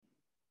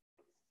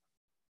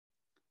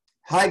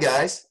Hi,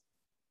 guys.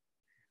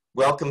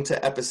 Welcome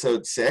to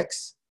episode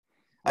 6.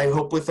 I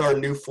hope with our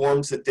new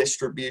forms of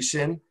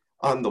distribution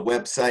on the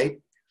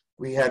website,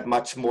 we had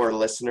much more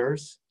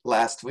listeners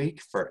last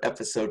week for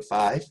episode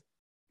 5.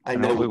 I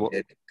know we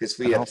did because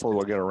hopefully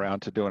we'll get around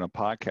to doing a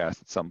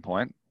podcast at some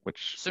point,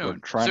 which we're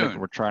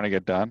trying to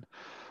get done.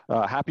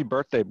 Happy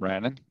birthday,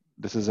 Brandon.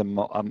 This is a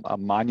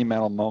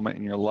monumental moment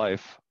in your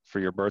life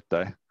for your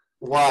birthday.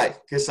 Why?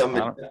 Because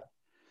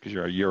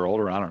you're a year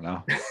older. I don't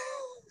know.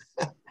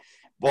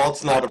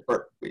 Walt's not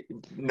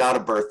a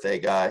birthday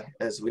guy,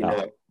 as we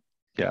know.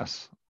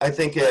 Yes. I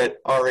think at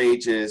our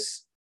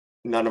ages,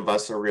 none of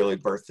us are really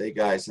birthday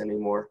guys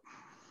anymore.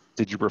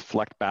 Did you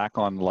reflect back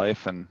on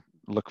life and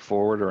look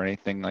forward or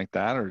anything like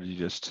that? Or did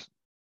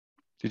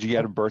you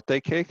get a birthday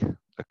cake,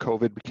 a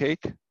COVID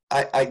cake?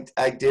 I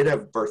did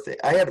have birthday.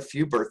 I had a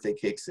few birthday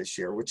cakes this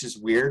year, which is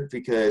weird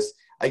because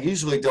I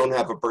usually don't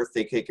have a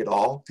birthday cake at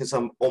all because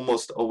I'm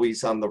almost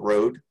always on the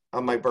road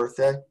on my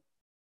birthday.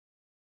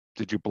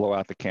 Did you blow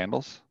out the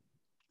candles?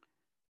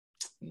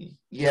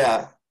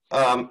 Yeah.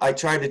 I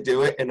try to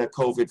do it in a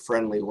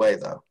COVID-friendly way,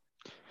 though.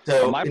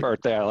 So on my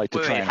birthday, I like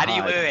to try and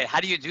hide. How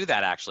do you do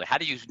that, actually? How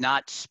do you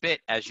not spit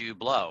as you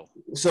blow?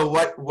 So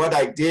what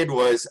I did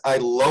was I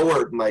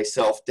lowered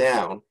myself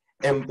down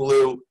and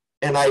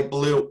I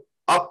blew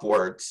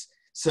upwards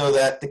so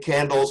that the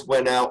candles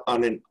went out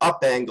on an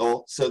up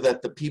angle so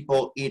that the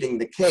people eating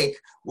the cake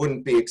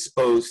wouldn't be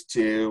exposed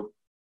to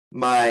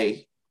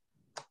my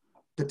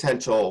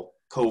potential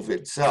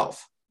COVID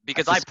self.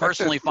 Because I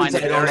personally find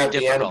it very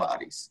difficult.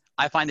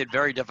 I find it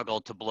very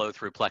difficult to blow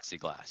through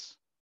plexiglass.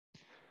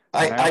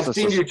 I've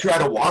seen you try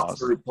to walk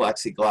through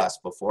plexiglass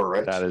before,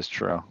 Rich. That is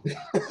true. All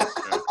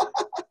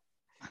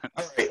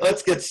right,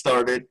 let's get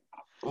started.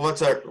 What's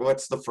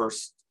the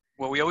first?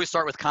 Well, we always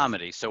start with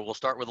comedy, so we'll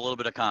start with a little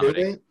bit of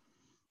comedy.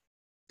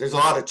 There's a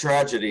lot of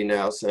tragedy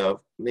now,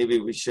 so maybe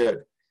we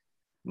should.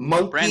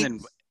 Brandon,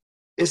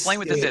 explain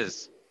what this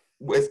is.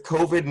 With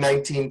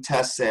COVID-19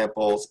 test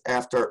samples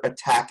after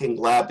attacking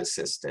lab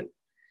assistant.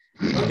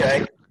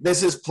 Okay,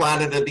 this is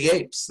Planet of the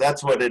Apes.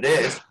 That's what it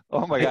is.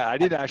 Oh my God, I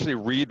didn't actually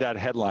read that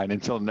headline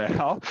until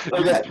now. Okay.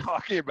 You were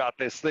talking about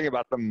this thing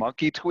about the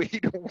monkey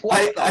tweet.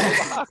 What the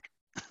fuck?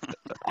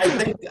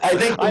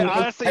 I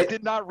honestly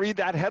did not read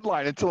that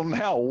headline until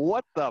now.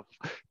 What the?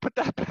 Put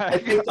that back. I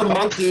think the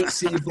monkeys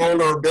see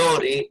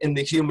vulnerability in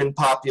the human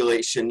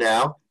population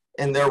now,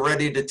 and they're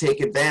ready to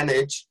take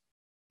advantage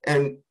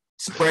and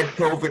spread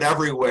COVID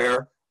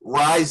everywhere,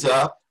 rise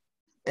up,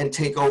 and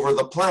take over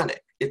the planet.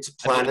 It's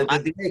Planet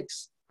of the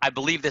Apes. I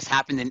believe this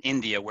happened in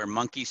India where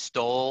monkeys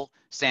stole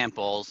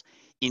samples,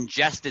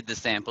 ingested the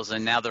samples,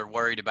 and now they're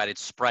worried about it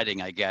spreading,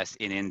 I guess,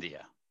 in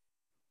India.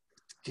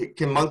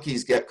 Can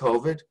monkeys get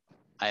COVID?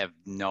 I have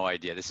no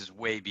idea. This is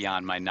way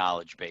beyond my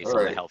knowledge base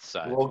on the health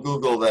side. We'll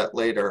Google that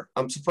later.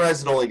 I'm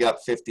surprised it only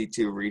got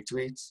 52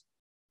 retweets.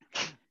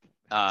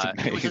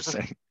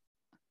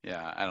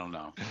 Yeah, I don't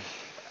know.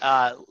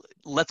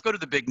 Let's go to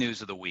the big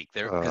news of the week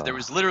because there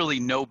was literally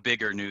no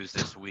bigger news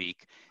this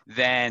week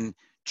than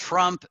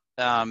Trump.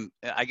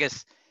 I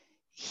guess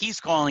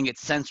he's calling it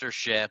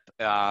censorship.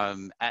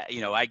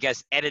 I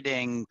guess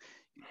editing.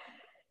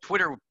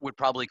 Twitter would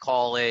probably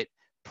call it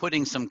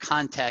putting some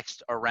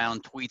context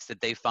around tweets that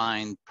they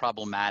find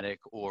problematic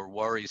or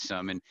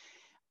worrisome. And,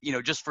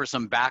 just for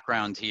some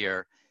background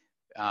here,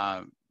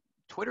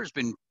 Twitter's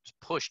been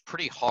pushed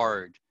pretty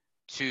hard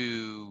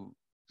to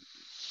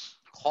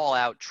call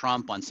out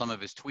Trump on some of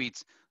his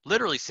tweets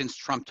literally since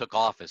Trump took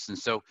office. And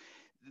so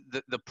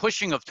the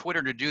pushing of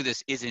Twitter to do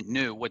this isn't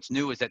new. What's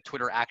new is that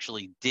Twitter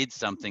actually did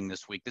something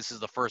this week. This is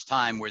the first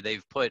time where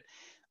they've put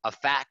a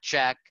fact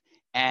check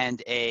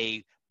and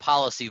a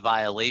policy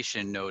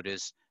violation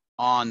notice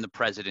on the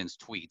president's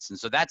tweets. And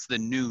so that's the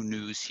new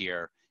news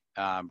here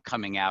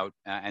coming out.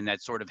 And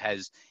that sort of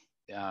has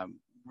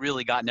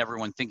really gotten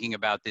everyone thinking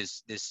about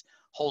this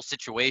whole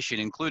situation,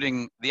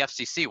 including the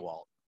FCC,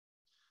 Walt.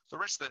 So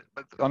Rich,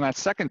 on that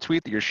second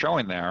tweet that you're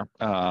showing there,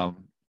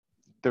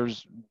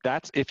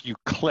 that's if you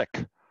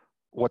click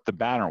what the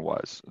banner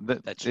was.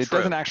 It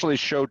doesn't actually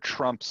show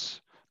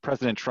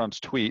President Trump's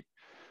tweet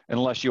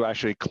unless you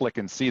actually click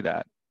and see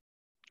that.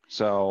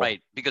 So right,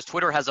 because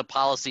Twitter has a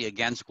policy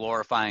against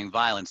glorifying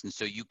violence, and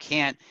so you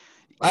can't.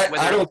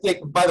 I don't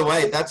think. By the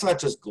way, that's not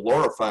just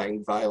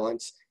glorifying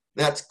violence;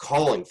 that's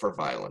calling for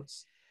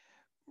violence.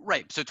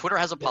 Right. So Twitter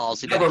has a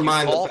policy. Never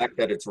mind the fact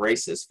that it's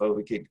racist, but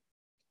we could,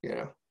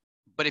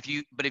 But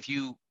if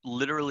you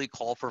literally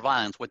call for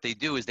violence, what they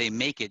do is they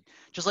make it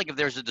just like if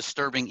there's a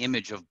disturbing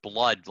image of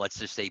blood, let's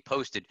just say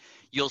posted,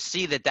 you'll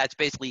see that that's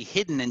basically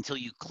hidden until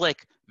you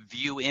click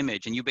view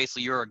image, and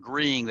you're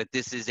agreeing that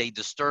this is a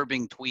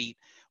disturbing tweet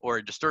or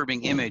a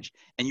disturbing image,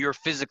 and you're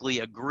physically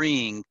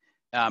agreeing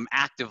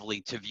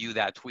actively to view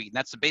that tweet. And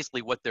that's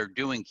basically what they're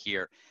doing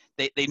here.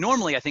 They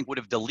normally, I think, would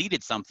have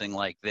deleted something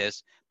like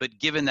this, but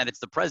given that it's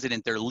the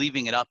president, they're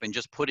leaving it up and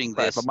just putting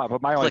this. Right,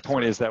 but my only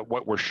point is that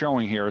what we're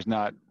showing here is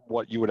not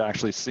what you would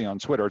actually see on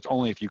Twitter. It's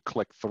only if you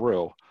click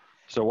through.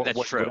 So what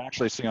you would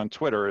actually see on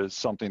Twitter is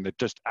something that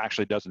just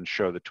actually doesn't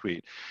show the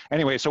tweet.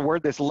 Anyway, so where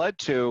this led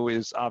to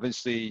is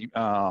obviously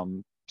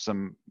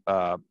some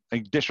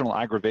additional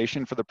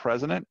aggravation for the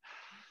president,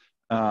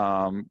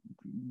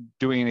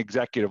 doing an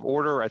executive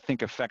order, I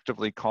think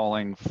effectively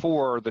calling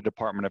for the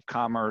Department of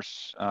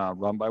Commerce,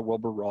 run by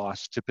Wilbur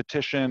Ross, to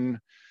petition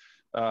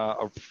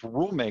of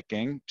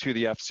rulemaking to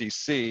the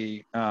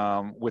FCC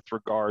with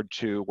regard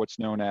to what's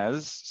known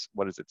as,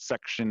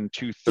 Section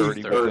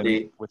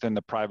 230 within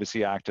the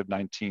Privacy Act of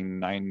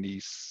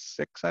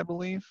 1996, I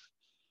believe.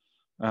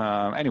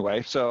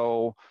 Anyway,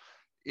 so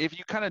if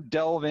you kind of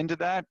delve into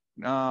that,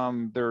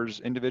 there's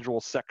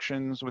individual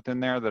sections within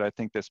there that I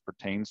think this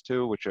pertains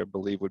to, which I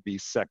believe would be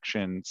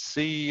Section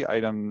C,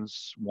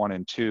 items 1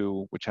 and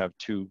 2, which have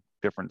 2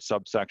 different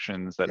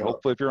subsections that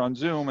hopefully if you're on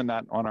Zoom and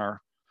not on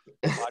our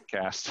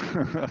podcast,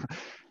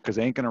 because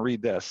they ain't going to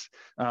read this.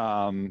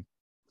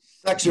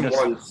 Section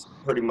 1's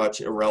pretty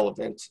much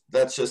irrelevant.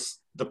 That's just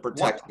the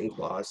protection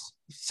clause.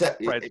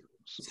 Right.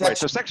 Right.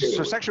 So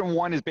section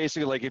 1 is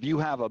basically like if you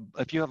have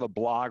a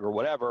blog or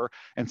whatever,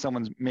 and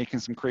someone's making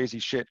some crazy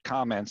shit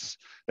comments,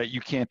 that you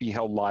can't be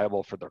held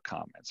liable for their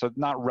comments. So it's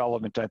not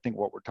relevant to, I think,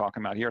 what we're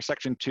talking about here.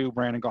 Section 2,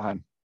 Brandon, go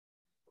ahead.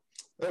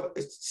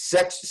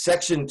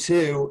 Section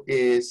 2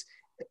 is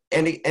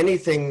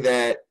anything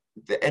that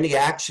any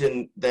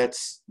action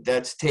that's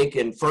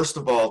taken. First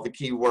of all, the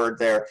key word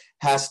there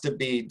has to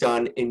be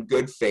done in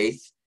good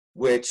faith,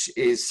 which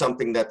is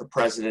something that the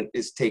president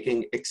is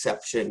taking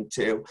exception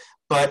to.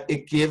 But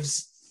it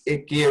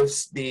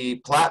gives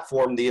the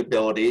platform the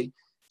ability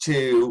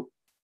to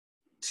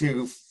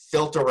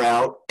filter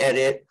out,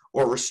 edit,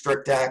 or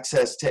restrict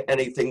access to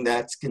anything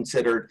that's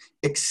considered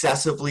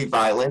excessively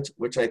violent,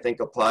 which I think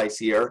applies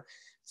here,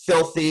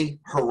 filthy,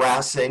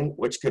 harassing,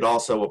 which could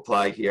also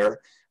apply here,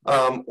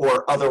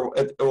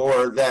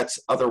 or that's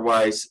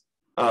otherwise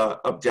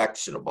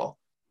objectionable.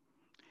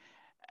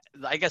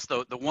 I guess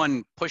the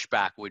one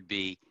pushback would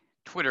be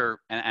Twitter,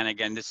 and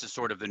again, this is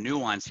sort of the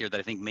nuance here that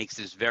I think makes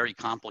this very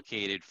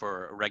complicated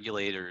for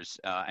regulators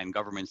and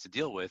governments to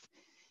deal with,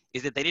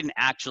 is that they didn't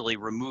actually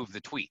remove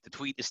the tweet. The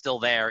tweet is still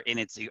there in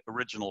its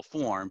original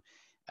form,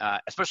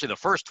 especially the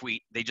first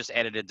tweet, they just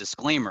added a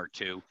disclaimer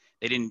to.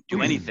 They didn't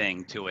do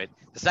anything to it.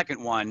 The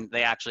second one,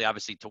 they actually,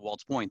 obviously, to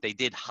Walt's point, they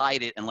did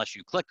hide it unless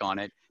you click on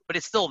it, but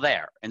it's still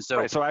there. And so,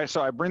 right,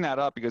 so I bring that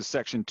up because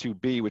Section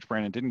 2B, which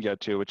Brandon didn't get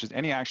to, which is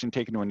any action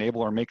taken to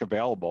enable or make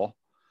available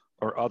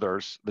or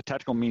others the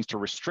technical means to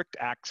restrict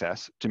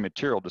access to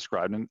material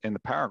described in the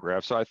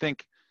paragraph. So I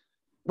think,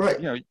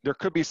 right, there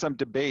could be some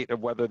debate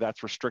of whether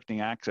that's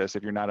restricting access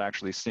if you're not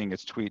actually seeing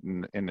its tweet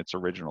in its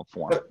original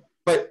form.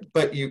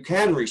 But you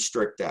can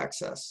restrict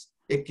access.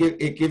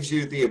 It gives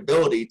you the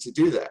ability to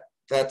do that.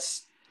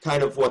 That's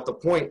kind of what the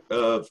point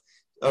of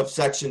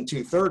Section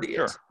 230 is.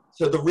 Sure.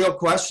 So the real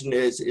question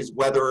is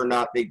whether or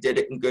not they did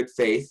it in good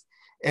faith.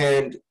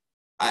 And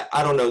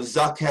I don't know,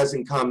 Zuck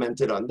hasn't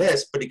commented on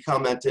this, but he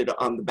commented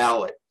on the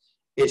ballot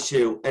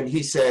issue. And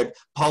he said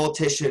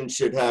politicians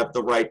should have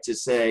the right to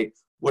say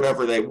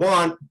whatever they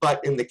want,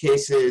 but in the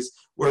cases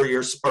where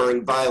you're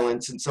spurring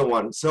violence and so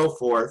on and so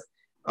forth,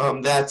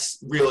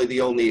 that's really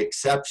the only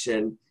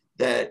exception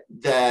that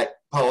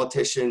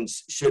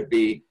politicians should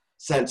be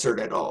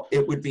censored at all.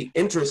 It would be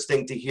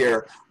interesting to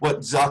hear what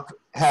Zuck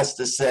has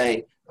to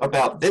say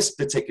about this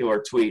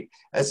particular tweet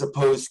as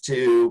opposed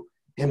to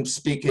him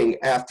speaking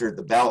after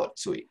the ballot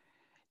tweet.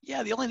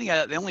 Yeah, the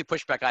only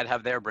pushback I'd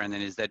have there,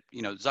 Brendan, is that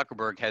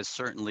Zuckerberg has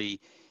certainly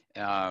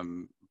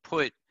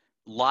put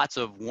lots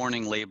of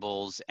warning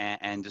labels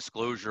and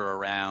disclosure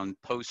around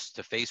posts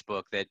to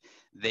Facebook that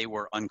they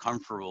were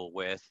uncomfortable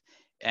with.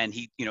 And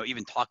he,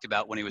 even talked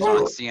about when he was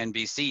on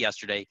CNBC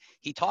yesterday,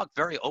 he talked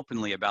very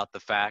openly about the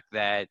fact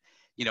that,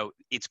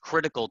 it's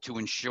critical to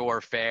ensure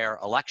fair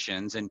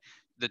elections. And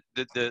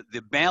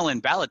the mail-in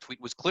ballot tweet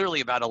was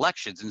clearly about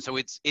elections. And so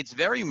it's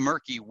very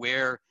murky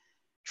where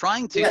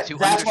trying to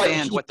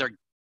understand what they're...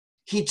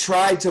 He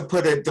tried to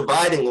put a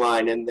dividing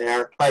line in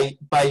there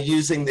by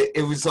using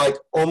it was like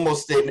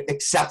almost an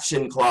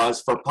exception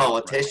clause for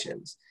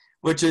politicians,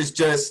 right, which is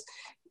just,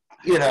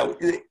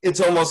 it's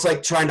almost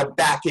like trying to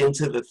back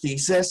into the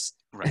thesis,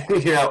 right,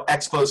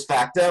 ex post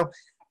facto.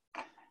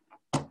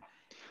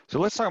 So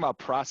let's talk about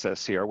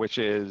process here, which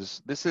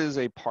is, this is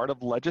a part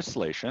of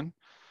legislation.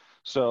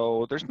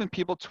 So there's been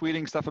people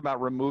tweeting stuff about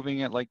removing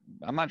it. Like,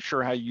 I'm not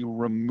sure how you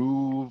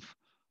remove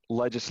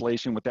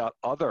legislation without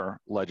other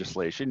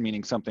legislation,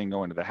 meaning something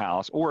going to the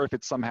House, or if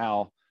it's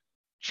somehow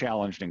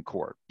challenged in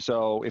court.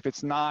 So if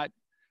it's not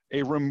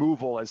a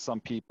removal, as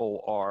some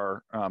people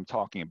are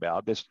talking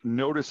about, this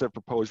notice of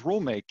proposed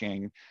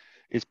rulemaking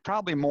is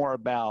probably more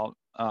about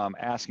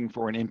asking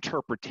for an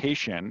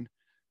interpretation,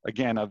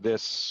 again, of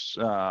this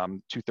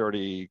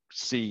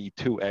 230C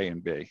 2A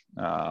and B.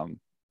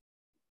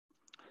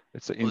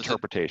 It's an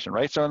interpretation,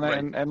 right? So,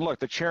 and look,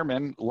 the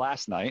chairman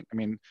last night,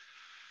 Chairman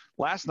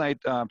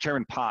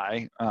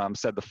Pai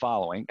said the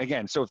following.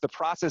 Again, so if the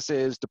process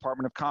is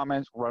Department of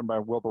Commerce run by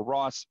Wilbur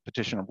Ross,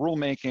 petition of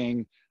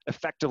rulemaking,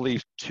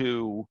 effectively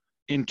to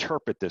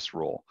interpret this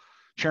rule.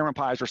 Chairman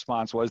Pai's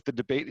response was, the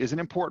debate is an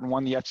important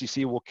one. The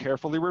FCC will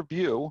carefully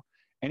review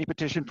any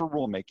petition for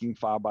rulemaking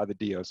filed by the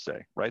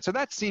DOC, right? So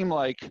that seemed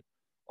like,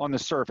 on the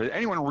surface,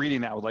 anyone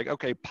reading that was like,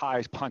 okay,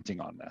 Pai's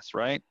punting on this,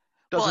 right?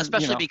 Well,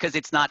 especially because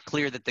it's not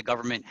clear that the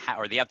government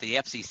or the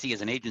FCC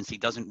as an agency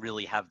doesn't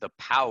really have the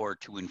power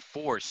to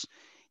enforce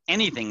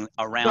anything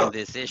around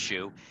this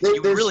issue.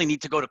 You really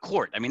need to go to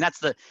court. I mean, that's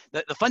the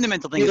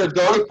fundamental thing. Either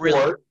go to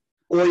court,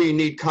 or you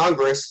need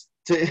Congress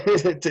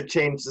to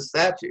change the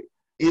statute.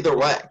 Either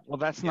way. Well,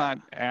 that's not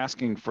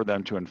asking for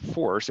them to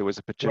enforce. It was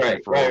a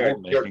petition for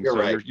rulemaking.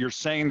 So you're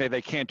saying that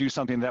they can't do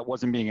something that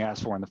wasn't being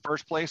asked for in the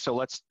first place. So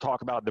let's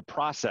talk about the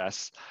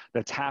process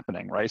that's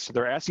happening, right? So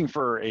they're asking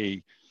for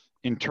a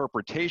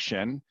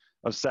interpretation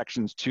of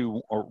sections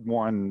 2 or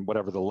 1,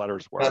 whatever the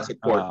letters were. That's a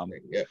court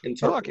thing.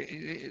 Yeah. Look,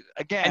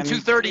 again, and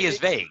 230 is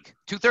vague.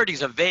 230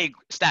 is a vague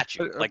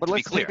statute. But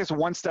let's take this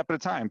one step at a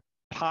time.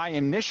 Pai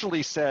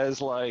initially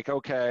says, like,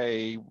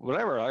 okay,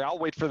 whatever, I'll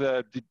wait for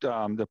the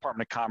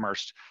Department of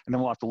Commerce, and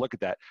then we'll have to look at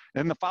that. And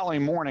then the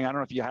following morning, I don't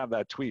know if you have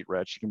that tweet,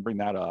 Rich, you can bring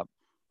that up.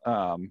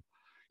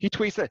 He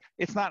tweets that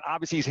it's not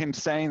obviously him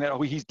saying that,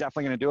 oh, he's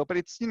definitely going to do it, but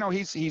it's, you know,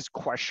 he's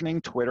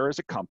questioning Twitter as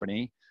a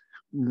company,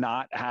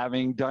 not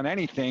having done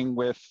anything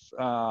with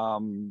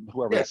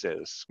whoever this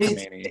is,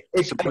 Khamenei,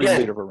 Supreme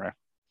Leader of Iran.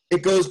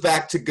 It goes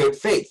back to good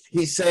faith.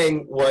 He's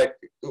saying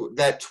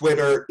that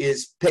Twitter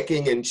is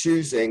picking and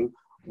choosing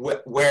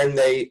when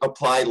they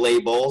apply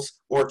labels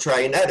or try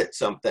and edit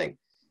something.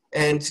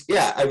 And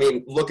yeah, I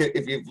mean,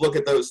 if you look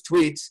at those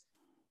tweets,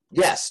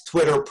 yes,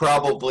 Twitter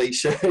probably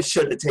should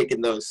have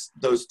taken those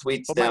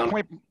tweets down.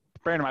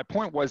 Brandon, my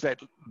point was that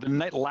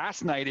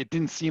last night, it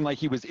didn't seem like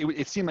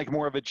it seemed like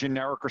more of a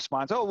generic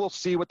response. Oh, we'll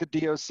see what the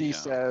DOC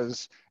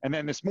says. And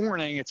then this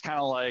morning, it's kind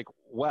of like,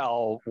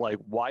 well, like,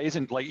 why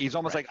isn't, like, he's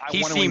almost like, I want to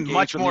engage. He seemed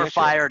much more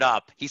fired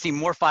up. He seemed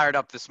more fired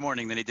up this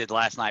morning than he did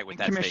last night with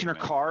that Commissioner statement.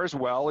 Carr as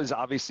well is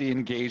obviously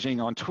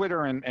engaging on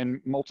Twitter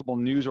and multiple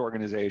news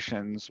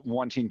organizations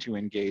wanting to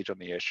engage on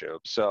the issue.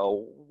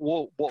 So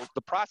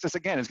the process,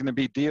 again, is going to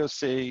be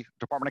DOC,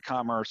 Department of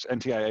Commerce,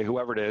 NTIA,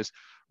 whoever it is,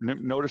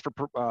 notice for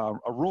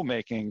a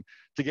rulemaking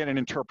to get an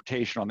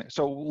interpretation on it.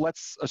 So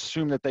let's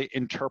assume that they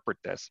interpret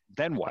this.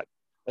 Then what?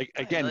 Like,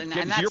 again,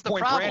 to your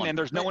point, Brandon,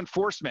 there's no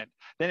enforcement.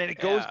 Then it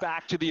goes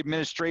back to the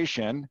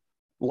administration,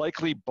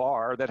 likely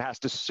Barr, that has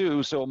to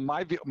sue. So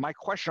my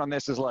question on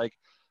this is, like,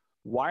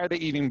 why are they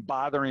even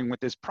bothering with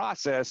this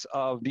process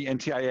of the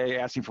NTIA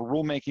asking for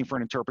rulemaking for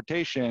an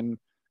interpretation?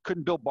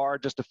 Couldn't Bill Barr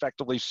just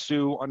effectively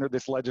sue under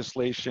this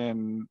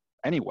legislation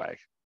anyway,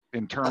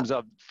 in terms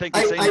of saying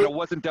that it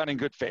wasn't done in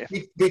good faith?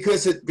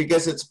 Because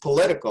it's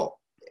political,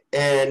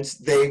 and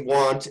they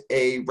want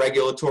a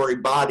regulatory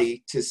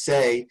body to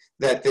say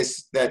that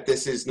this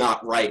is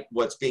not right,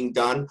 what's being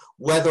done,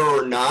 whether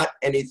or not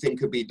anything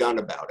could be done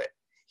about it.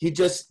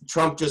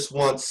 Trump just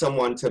wants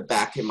someone to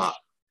back him up.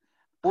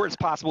 Or it's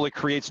possible it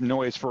creates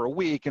noise for a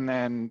week, and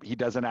then he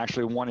doesn't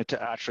actually want it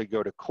to actually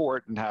go to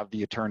court and have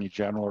the attorney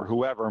general or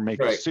whoever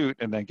make a suit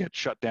and then get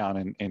shut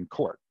down in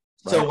court.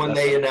 Right? So when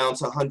they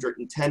announce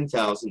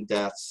 110,000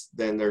 deaths,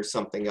 then there's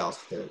something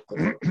else to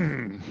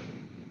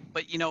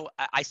But, you know,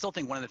 I still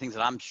think one of the things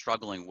that I'm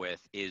struggling with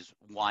is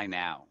why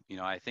now? You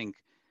know, I think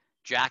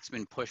Jack's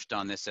been pushed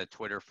on this at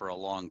Twitter for a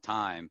long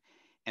time.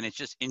 And it's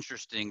just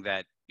interesting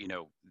that, you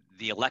know,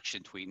 the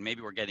election tweet, and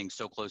maybe we're getting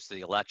so close to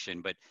the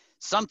election, but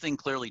something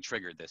clearly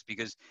triggered this,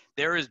 because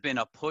there has been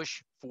a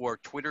push for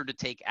Twitter to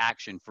take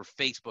action, for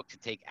Facebook to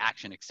take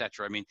action, et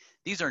cetera. I mean,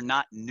 these are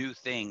not new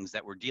things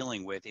that we're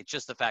dealing with. It's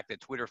just the fact that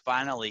Twitter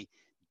finally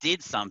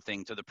did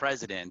something to the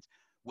president,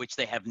 which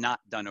they have not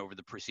done over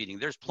the preceding.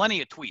 There's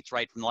plenty of tweets,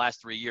 right, from the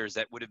last 3 years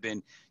that would have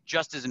been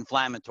just as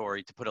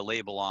inflammatory to put a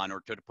label on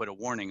or to put a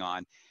warning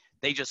on.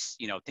 They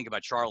just, you know, think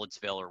about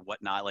Charlottesville or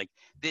whatnot. Like,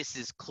 this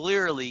is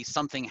clearly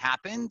something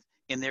happened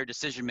in their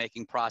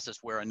decision-making process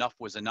where enough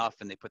was enough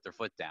and they put their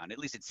foot down. At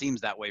least it seems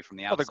that way from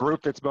the outside. Well, the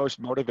group that's most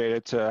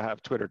motivated to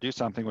have Twitter do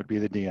something would be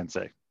the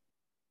DNC.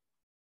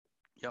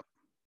 Yep,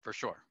 for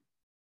sure.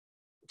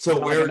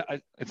 So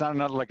it's not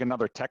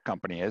another tech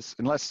company is,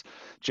 unless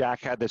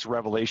Jack had this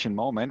revelation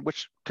moment,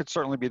 which could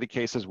certainly be the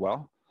case as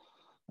well.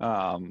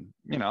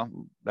 You know,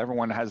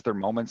 everyone has their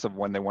moments of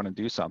when they want to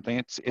do something.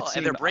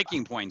 And they're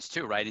breaking points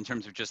too, right? In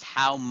terms of just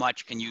how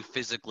much can you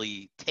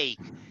physically take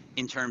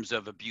in terms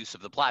of abuse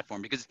of the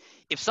platform? Because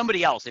if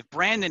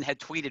Brandon had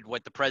tweeted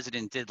what the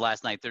president did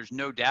last night, there's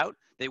no doubt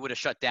they would have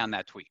shut down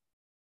that tweet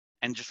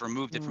and just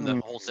removed it from the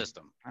whole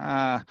system.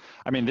 I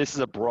mean, this is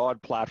a broad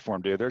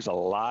platform, dude. There's a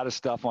lot of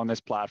stuff on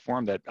this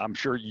platform that I'm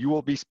sure you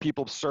will be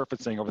people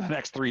surfacing over the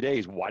next 3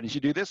 days. Why didn't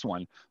you do this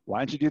one? Why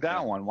didn't you do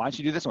that one? Why didn't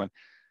you do this one?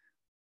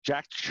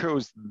 Jack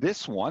chose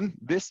this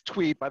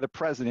tweet by the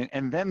president,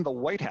 and then the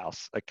White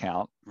House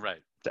account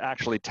to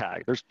actually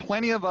tag. There's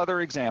plenty of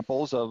other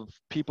examples of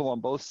people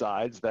on both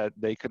sides that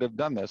they could have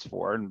done this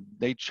for, and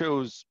they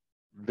chose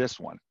this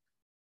one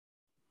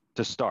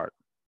to start.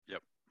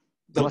 Yep.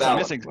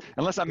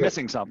 Unless I'm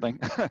missing something.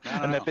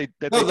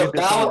 The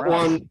ballot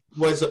one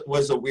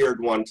was a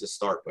weird one to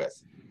start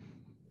with.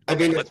 I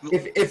mean,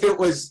 if it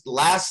was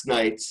last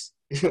night's,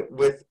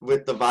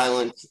 with the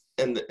violence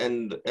and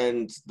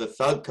the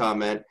thug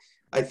comment,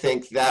 I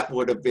think that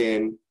would have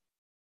been,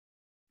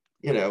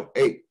 you know,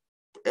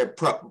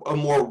 a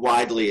more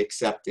widely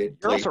accepted.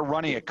 You're also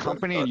running a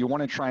company and you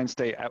want to try and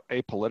stay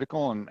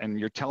apolitical, and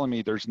you're telling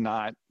me there's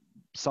not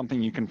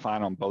something you can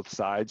find on both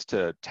sides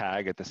to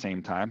tag at the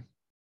same time?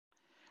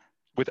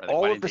 With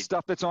all of the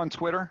stuff that's on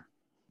Twitter,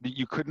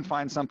 you couldn't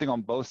find something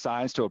on both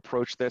sides to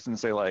approach this and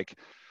say, like,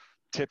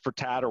 tit for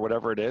tat or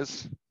whatever it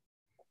is?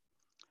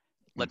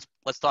 Let's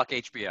talk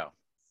HBO.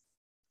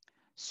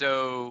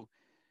 So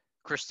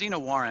Christina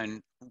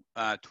Warren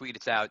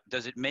tweets out,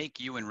 does it make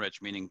you and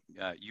Rich, meaning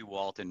you,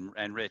 Walt,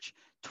 and Rich,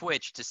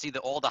 twitch to see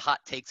all the hot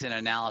takes and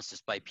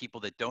analysis by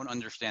people that don't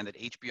understand that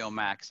HBO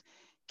Max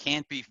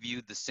can't be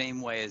viewed the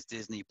same way as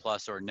Disney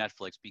Plus or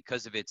Netflix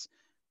because of its,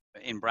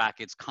 in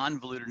brackets,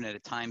 convoluted and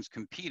at times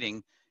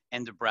competing,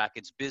 end of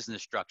brackets,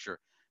 business structure,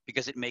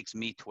 because it makes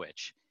me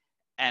twitch?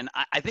 And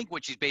I think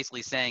what she's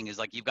basically saying is,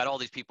 like, you've got all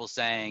these people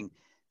saying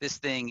this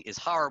thing is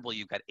horrible.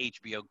 You've got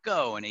HBO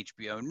Go and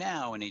HBO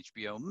Now and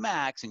HBO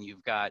Max, and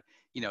you've got,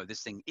 you know,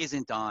 this thing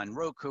isn't on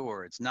Roku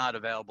or it's not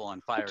available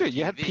on Fire TV.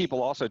 You had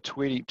people also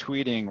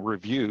tweeting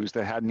reviews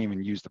that hadn't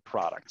even used the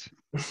product.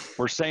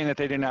 We're saying that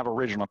they didn't have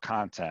original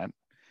content.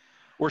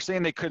 We're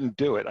saying they couldn't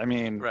do it. I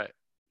mean, right.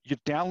 You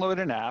download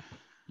an app.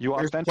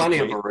 There's plenty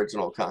of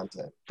original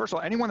content. First of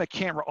all, anyone that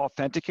can't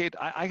authenticate,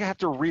 I have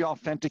to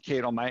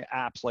re-authenticate on my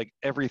apps like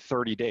every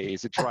 30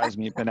 days. It drives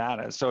me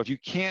bananas. So if you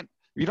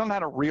don't know how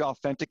to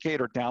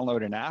re-authenticate or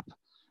download an app,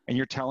 and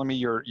you're telling me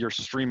you're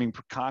streaming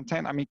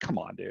content, I mean, come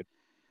on, dude.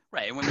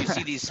 Right. And when you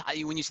see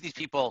these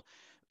people,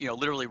 you know,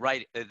 literally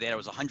write that there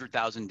was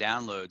 100,000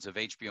 downloads of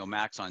HBO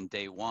Max on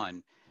day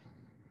one,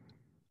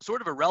 sort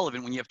of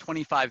irrelevant when you have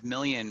 25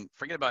 million.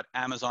 Forget about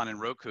Amazon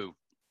and Roku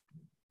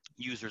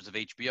users of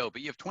HBO,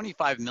 but you have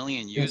 25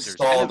 million users.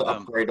 Installed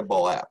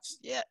upgradable apps.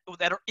 Yeah,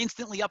 that are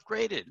instantly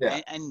upgraded.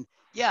 Yeah. And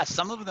yeah,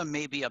 some of them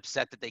may be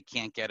upset that they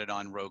can't get it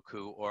on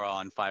Roku or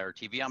on Fire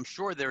TV. I'm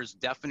sure there's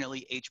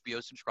definitely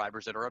HBO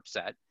subscribers that are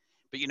upset,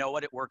 but you know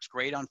what? It works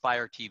great on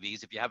Fire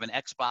TVs. If you have an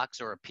Xbox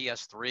or a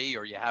PS3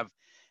 or you have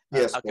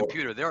a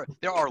computer,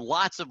 there are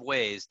lots of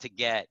ways to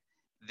get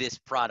this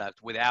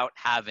product without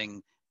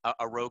having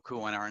a Roku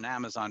or an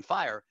Amazon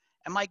Fire.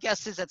 And my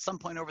guess is at some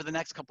point over the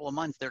next couple of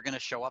months, they're going to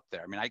show up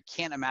there. I mean, I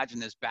can't imagine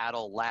this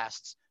battle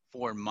lasts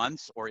for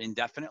months or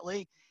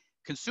indefinitely.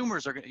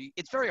 Consumers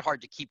it's very hard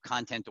to keep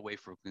content away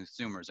from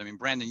consumers. I mean,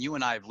 Brandon, you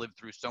and I have lived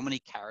through so many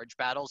carriage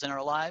battles in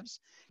our lives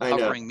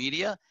covering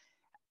media.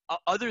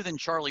 Other than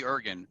Charlie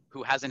Ergen,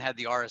 who hasn't had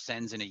the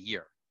RSNs in a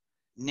year,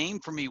 name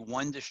for me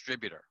one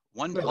distributor,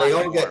 one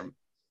platform.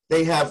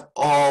 They have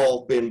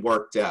all been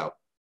worked out.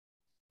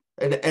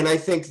 And I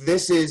think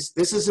this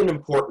is an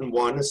important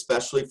one,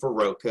 especially for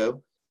Roku,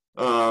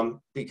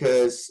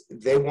 because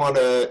they want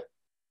to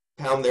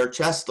pound their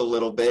chest a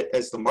little bit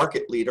as the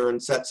market leader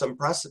and set some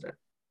precedent.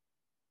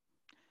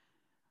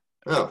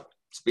 Oh,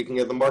 speaking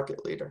of the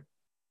market leader.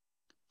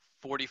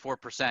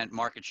 44%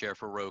 market share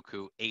for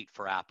Roku, 8%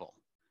 for Apple.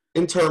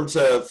 In terms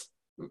of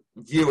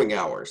viewing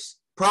hours.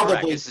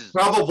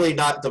 Probably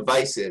not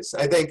devices.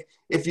 I think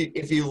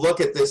if you look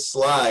at this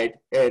slide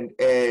and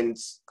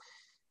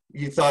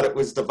you thought it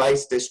was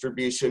device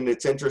distribution,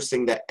 it's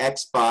interesting that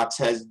Xbox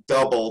has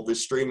double the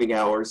streaming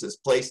hours as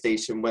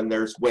PlayStation when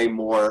there's way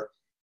more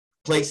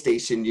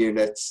PlayStation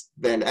units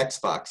than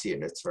Xbox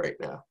units right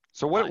now.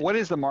 So what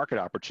is the market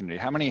opportunity?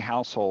 How many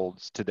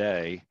households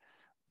today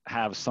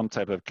have some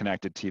type of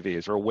connected TV?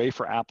 Is there a way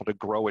for Apple to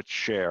grow its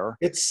share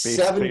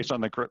based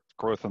on the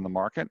growth in the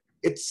market?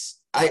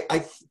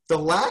 The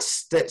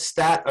last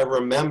stat I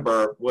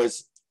remember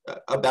was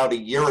about a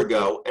year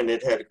ago, and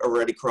it had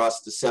already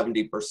crossed the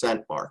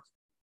 70% mark.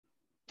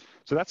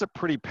 So that's a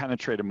pretty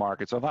penetrated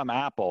market. So if I'm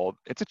Apple,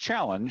 it's a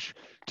challenge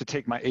to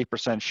take my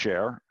 8%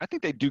 share. I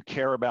think they do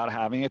care about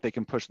having it. They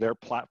can push their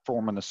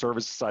platform on the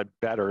services side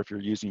better if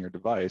you're using your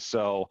device.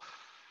 So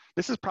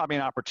this is probably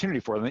an opportunity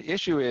for them. The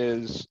issue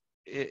is,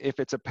 if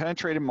it's a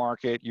penetrated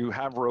market, you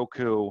have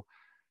Roku,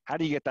 how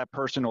do you get that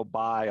person to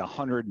buy a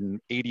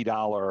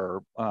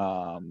 $180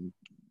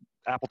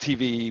 Apple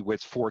TV with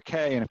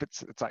 4K, and if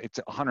it's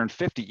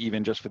 $150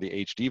 even just for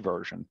the HD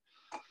version?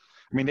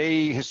 I mean,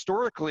 they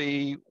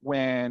historically,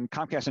 when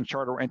Comcast and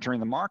Charter were entering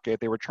the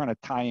market, they were trying to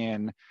tie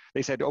in.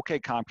 They said, okay,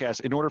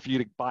 Comcast, in order for you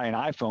to buy an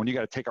iPhone, you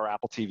got to take our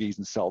Apple TVs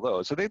and sell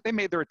those. So they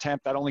made their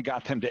attempt. That only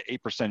got them to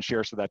 8%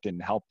 share, so that didn't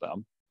help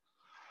them.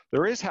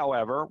 There is,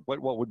 however,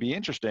 what would be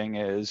interesting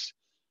is,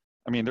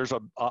 I mean, there's a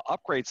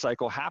upgrade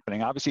cycle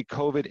happening. Obviously,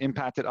 COVID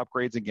impacted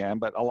upgrades again,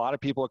 but a lot of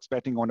people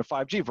expecting going to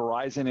 5G.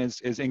 Verizon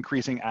is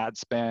increasing ad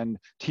spend.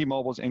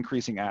 T-Mobile's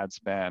increasing ad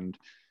spend.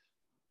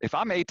 If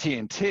I'm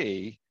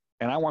AT&T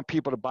and I want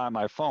people to buy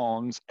my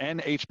phones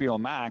and HBO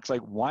Max,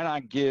 like, why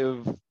not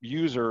give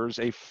users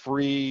a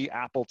free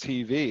Apple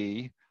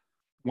TV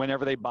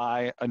whenever they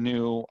buy a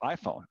new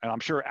iPhone? And I'm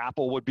sure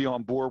Apple would be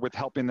on board with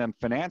helping them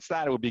finance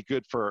that. It would be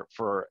good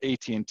for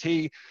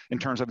AT&T in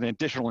terms of an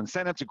additional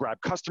incentive to grab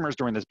customers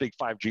during this big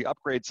 5G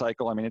upgrade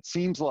cycle. I mean, it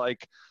seems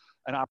like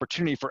an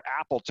opportunity for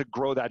Apple to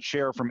grow that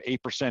share from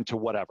 8% to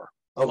whatever,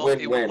 A Well,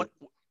 win-win.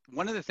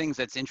 one of the things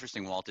that's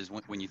interesting, Walt, is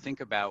when you think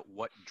about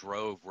what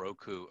drove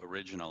Roku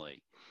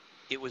originally,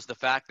 it was the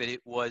fact that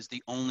it was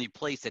the only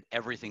place that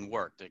everything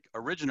worked. Like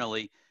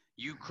originally,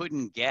 you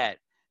couldn't get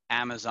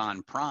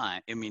Amazon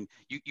Prime. I mean,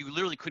 you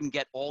literally couldn't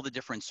get all the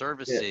different Yeah.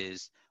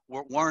 services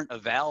weren't It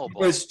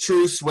available. was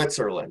true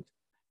Switzerland.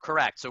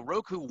 Correct. So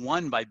Roku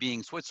won by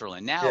being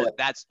Switzerland. Now Yeah.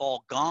 that's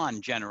all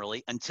gone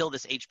generally until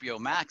this HBO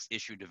Max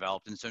issue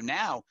developed. And so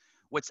now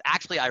what's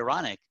actually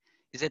ironic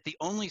is that the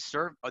only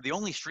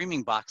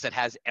streaming box that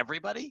has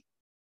everybody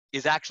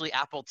is actually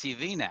Apple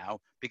TV now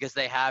because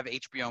they have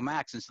HBO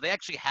Max. And so they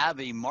actually have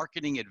a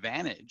marketing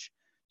advantage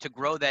to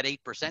grow that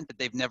 8% that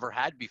they've never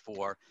had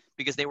before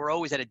because they were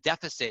always at a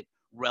deficit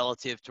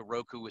relative to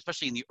Roku,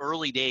 especially in the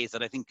early days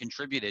that I think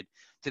contributed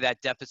to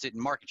that deficit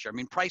in market share. I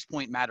mean, price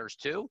point matters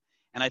too.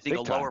 And I think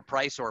Big a lower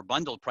price or a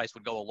bundled price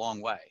would go a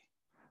long way.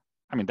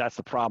 I mean, that's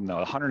the problem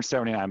though.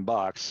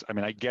 $179. I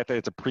mean, I get that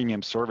it's a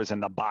premium service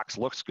and the box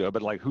looks good,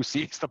 but like who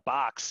sees the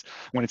box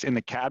when it's in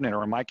the cabinet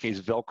or in my case,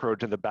 Velcro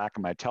to the back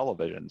of my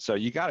television? So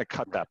you got to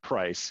cut that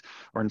price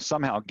or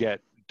somehow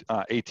get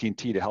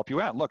AT&T to help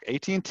you out. Look,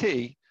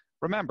 AT&T,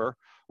 remember,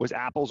 was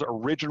Apple's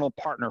original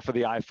partner for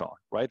the iPhone,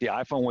 right? The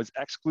iPhone was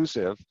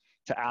exclusive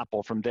to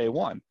Apple from day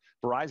one.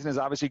 Verizon has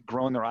obviously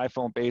grown their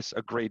iPhone base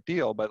a great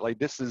deal, but like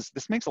this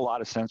makes a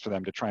lot of sense for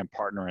them to try and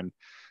partner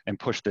and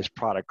push this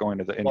product going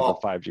into the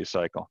 5G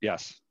cycle.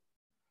 Yes.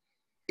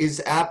 Is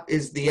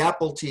the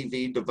Apple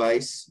TV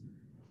device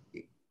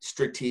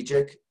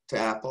strategic to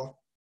Apple?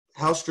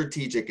 How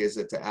strategic is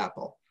it to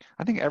Apple?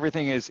 I think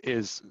everything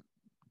is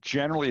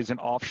generally is an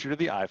offshoot of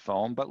the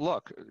iPhone, but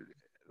look,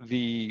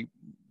 the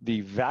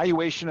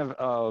valuation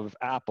of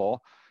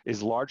Apple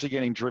is largely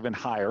getting driven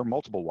higher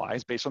multiple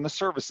wise based on the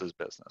services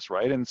business,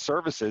 right? And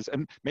services,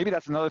 and maybe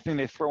that's another thing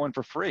they throw in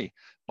for free.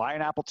 Buy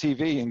an Apple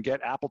TV and get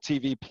Apple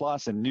TV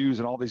Plus and news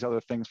and all these other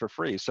things for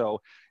free.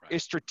 So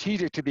it's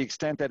strategic to the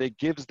extent that it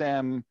gives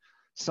them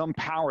some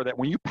power that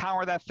when you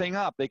power that thing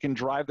up, they can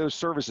drive those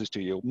services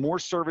to you. More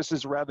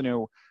services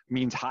revenue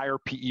means higher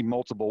PE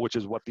multiple, which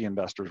is what the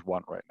investors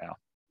want right now.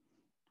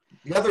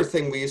 The other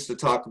thing we used to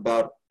talk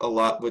about a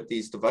lot with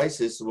these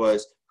devices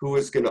was who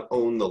was going to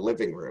own the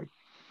living room.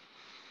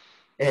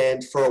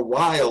 And for a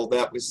while,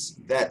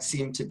 that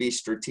seemed to be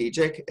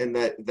strategic, and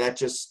that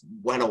just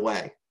went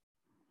away.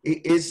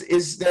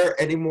 Is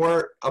there any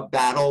more a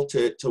battle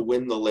to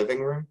win the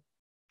living room?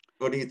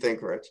 What do you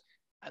think, Rich?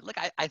 Look,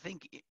 I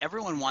think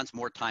everyone wants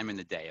more time in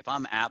the day. If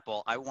I'm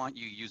Apple, I want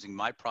you using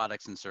my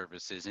products and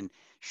services. And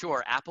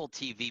sure, Apple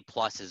TV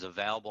Plus is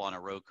available on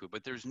a Roku,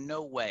 but there's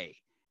no way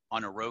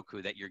on a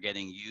Roku that you're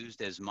getting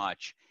used as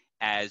much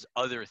as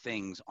other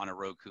things on a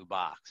Roku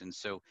box. And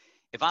so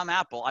if I'm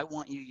Apple, I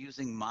want you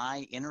using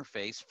my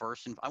interface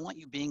first, and I want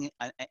you being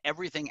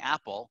everything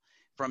Apple,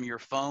 from your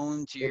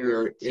phone to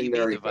your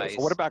TV device.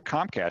 What about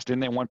Comcast? Didn't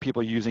they want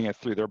people using it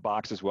through their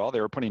box as well? They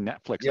were putting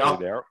Netflix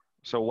through there.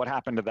 So what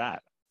happened to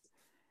that?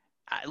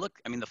 I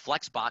mean, the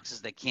flex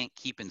boxes they can't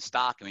keep in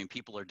stock. I mean,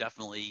 people are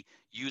definitely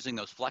using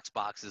those flex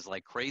boxes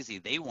like crazy.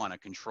 They want to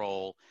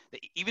control,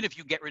 even if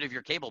you get rid of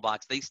your cable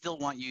box, they still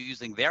want you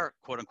using their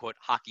quote unquote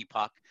hockey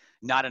puck,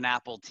 not an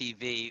Apple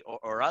TV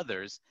or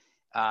others.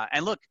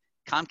 And look,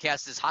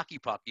 Comcast's hockey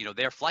puck,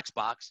 their flex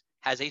box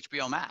has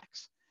HBO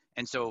Max.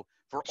 And so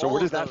where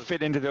does that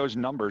fit into those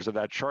numbers of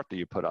that chart that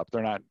you put up?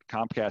 They're not,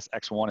 Comcast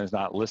X1 is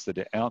not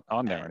listed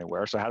on there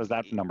anywhere. So how does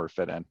that number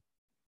fit in?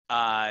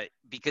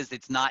 Because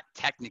it's not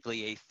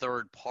technically a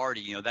third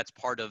party, that's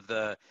part of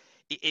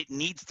it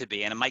needs to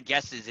be. And my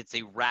guess is it's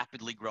a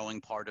rapidly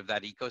growing part of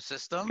that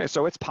ecosystem. Okay,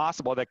 so it's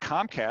possible that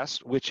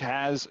Comcast, which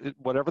has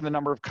whatever the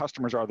number of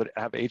customers are that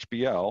have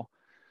HBO,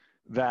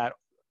 that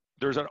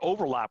there's an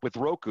overlap with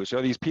Roku.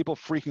 So these people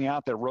freaking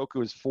out that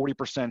Roku is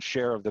 40%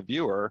 share of the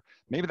viewer,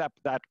 maybe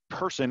that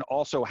person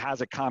also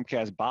has a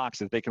Comcast box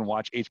that they can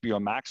watch HBO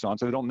Max on,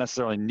 so they don't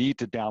necessarily need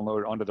to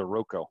download it onto the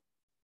Roku.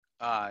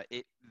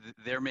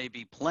 There may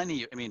be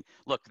plenty. I mean,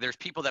 look, there's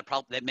people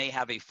that may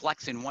have a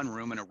Flex in one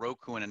room and a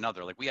Roku in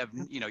another. Like we have,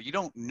 you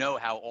don't know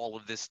how all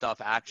of this stuff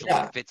actually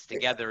fits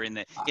together in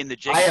the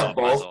jigsaw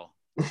puzzle.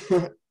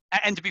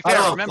 And to be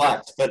fair, remember,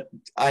 Flex, but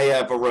I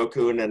have a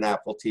Roku and an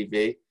Apple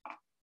TV.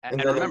 And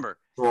remember,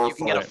 you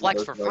can get a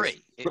Flex for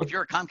free. If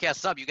you're a Comcast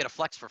sub, you get a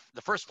Flex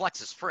the first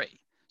Flex is free.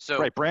 So,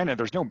 right, Brandon,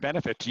 there's no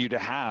benefit to you to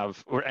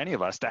have, or any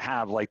of us to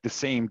have, like the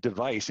same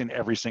device in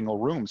every single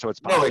room. So it's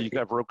possible you could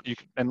have Roku, you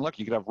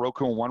could have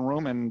Roku in one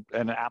room and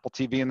an Apple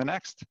TV in the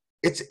next.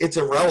 It's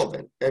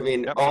irrelevant. I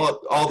mean,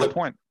 all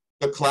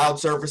the cloud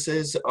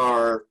services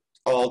are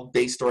all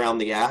based around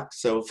the app.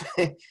 So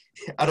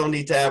I don't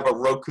need to have a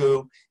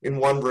Roku in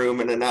one room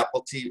and an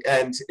Apple TV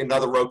and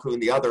another Roku in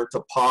the other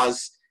to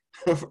pause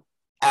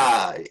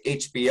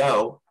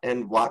HBO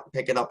and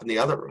pick it up in the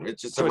other room.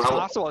 It's just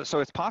irrelevant.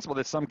 It's possible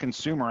that some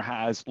consumer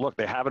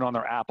they have it on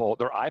their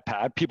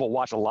iPad. People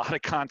watch a lot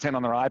of content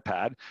on their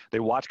iPad.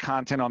 They watch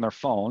content on their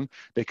phone.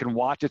 They can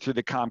watch it through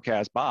the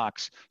Comcast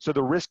box. So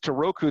the risk to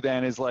Roku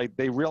then is like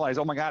they realize,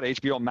 oh my God,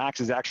 HBO Max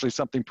is actually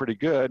something pretty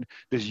good.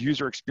 This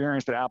user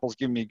experience that Apple's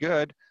giving me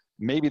good.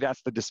 maybe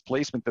that's the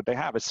displacement that they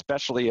have,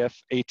 especially if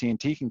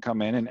AT&T can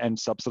come in and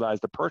subsidize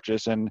the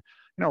purchase. And,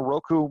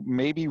 Roku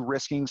may be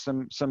risking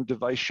some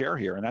device share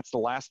here. And that's the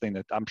last thing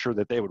that I'm sure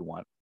that they would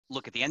want.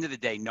 Look, at the end of the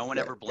day, no one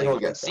ever it'll blames when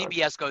get done.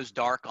 CBS goes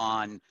dark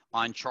on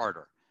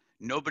Charter.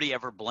 Nobody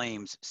ever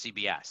blames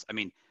CBS. I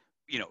mean,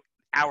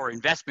 our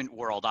investment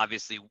world,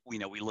 obviously, we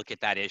look at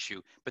that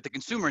issue, but the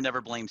consumer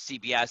never blames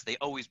CBS. They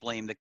always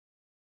blame the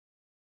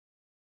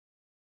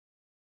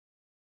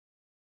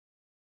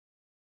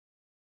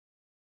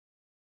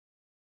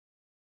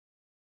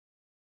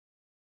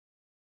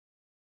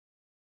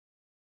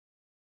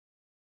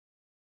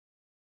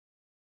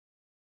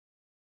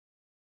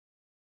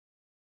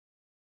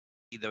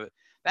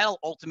that'll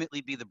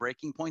ultimately be the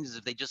breaking point, is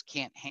if they just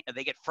can't,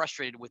 they get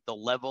frustrated with the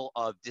level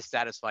of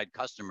dissatisfied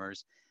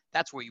customers.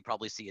 That's where you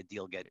probably see a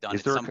deal get done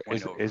at some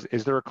point.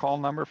 Is there a call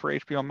number for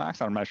HBO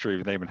Max? I'm not sure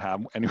if they even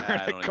have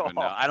anywhere to call.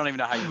 I don't even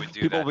know how you would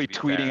do People that. will be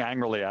tweeting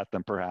angrily at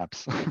them,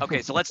 perhaps.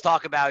 Okay, so let's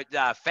talk about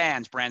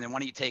fans. Brandon, why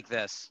don't you take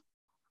this?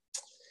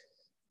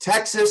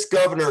 Texas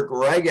Governor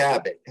Greg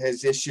Abbott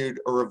has issued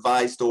a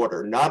revised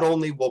order. Not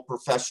only will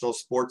professional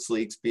sports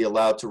leagues be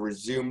allowed to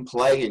resume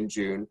play in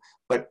June,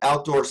 but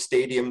outdoor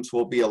stadiums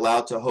will be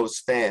allowed to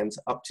host fans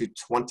up to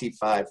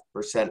 25%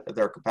 of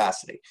their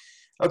capacity.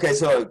 Okay,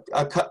 so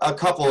a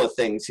couple of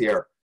things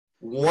here.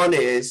 One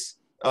is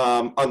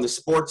on the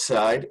sports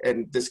side,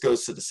 and this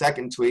goes to the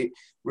second tweet,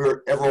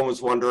 everyone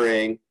was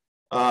wondering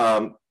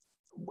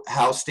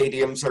how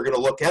stadiums are going to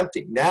look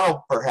empty.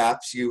 Now,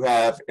 perhaps you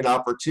have an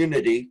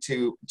opportunity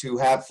to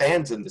have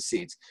fans in the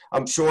seats.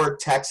 I'm sure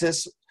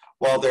Texas,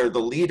 while they're the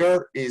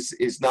leader,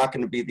 is not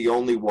going to be the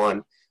only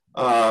one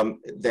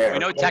there. We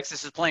know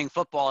Texas is playing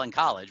football in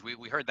college.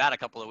 We heard that a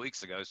couple of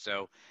weeks ago.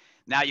 So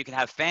now you can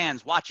have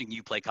fans watching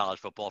you play college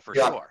football for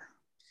sure.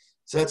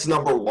 So that's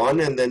number one.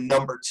 And then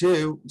number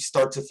two, we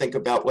start to think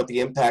about what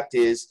the impact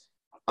is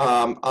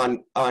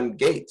on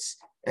Gates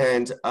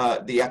and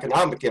the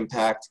economic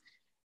impact.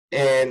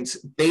 And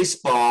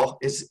baseball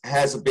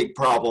has a big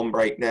problem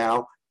right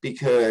now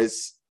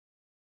because,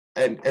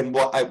 and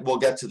we'll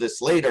get to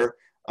this later,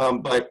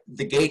 but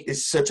the gate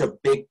is such a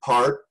big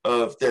part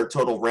of their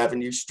total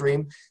revenue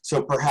stream.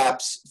 So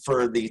perhaps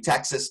for the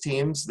Texas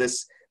teams,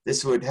 this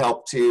would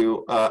help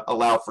to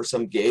allow for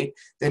some gate.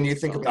 Then you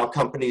think about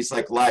companies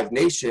like Live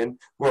Nation,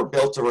 who are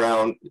built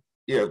around,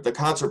 the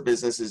concert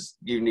business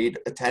you need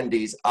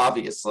attendees,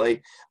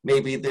 obviously.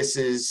 Maybe this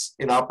is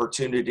an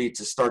opportunity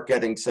to start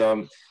getting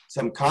some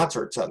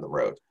concerts on the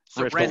road.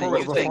 So Rich, Brandon,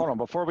 hold on.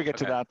 Before we get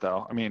to that,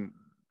 though, I mean,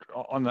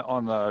 on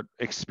the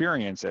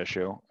experience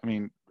issue, I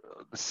mean,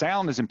 the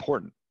sound is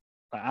important.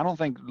 I don't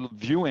think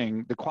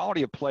viewing the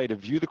quality of play,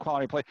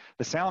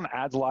 the sound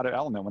adds a lot of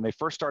element. When they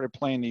first started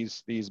playing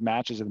these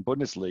matches in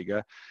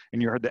Bundesliga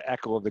and you heard the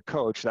echo of the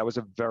coach, that was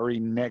a very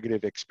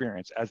negative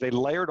experience. As they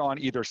layered on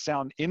either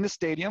sound in the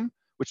stadium,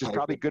 which is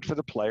probably good for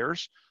the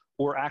players,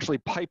 or actually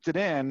piped it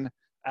in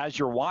as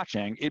you're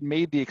watching, it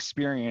made the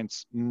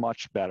experience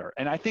much better.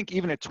 And I think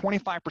even at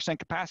 25%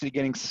 capacity,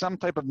 getting some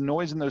type of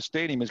noise in those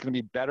stadiums is going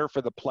to be better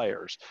for the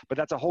players. But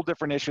that's a whole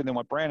different issue than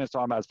what Brandon's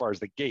talking about as far as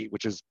the gate,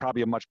 which is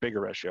probably a much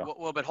bigger issue.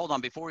 Well, but hold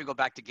on. Before we go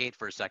back to gate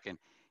for a second,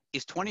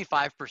 is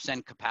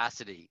 25%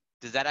 capacity,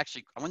 does that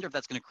actually, I wonder if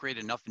that's going to create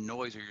enough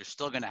noise, or you're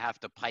still going to have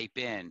to pipe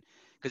in?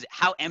 Because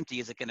how empty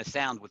is it going to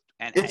sound with?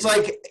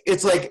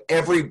 It's like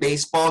every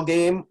baseball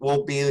game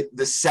will be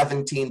the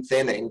 17th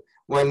inning.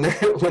 When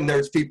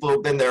there's people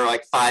who've been there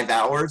like 5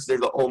 hours, they're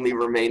the only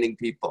remaining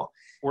people.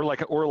 Or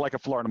like a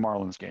Florida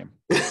Marlins game.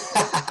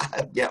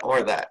 Yeah,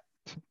 or that.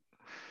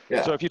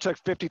 Yeah. So if you took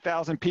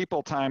 50,000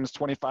 people times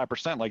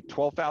 25%, like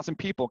 12,000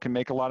 people can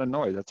make a lot of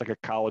noise. That's like a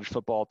college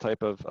football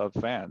type of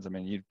fans. I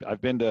mean,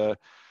 I've been to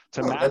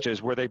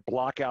matches where they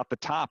block out the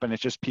top and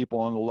it's just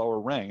people in the lower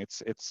ring.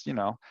 It's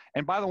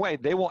and by the way,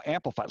 they will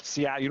amplify.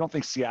 Seattle, you don't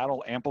think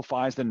Seattle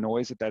amplifies the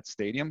noise at that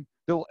stadium?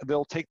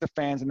 They'll take the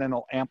fans and then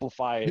they'll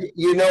amplify it.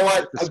 You know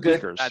what?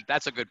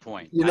 That's a good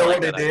point. You know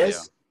what it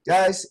is,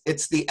 guys?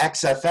 It's the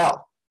XFL.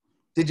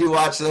 Did you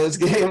watch those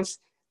games?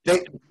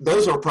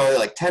 Those were probably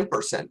like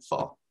 10%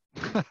 full.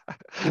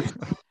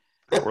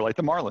 Or like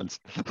the Marlins.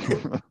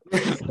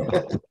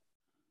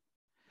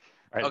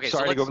 Right, okay,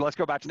 sorry, let's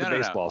go back to the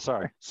baseball. No.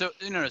 Sorry. So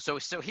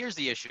here's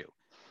the issue.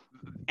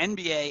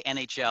 NBA,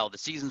 NHL, the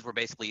seasons were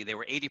basically, they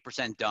were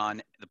 80%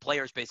 done. The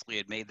players basically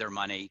had made their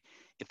money.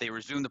 If they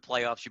resume the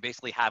playoffs, you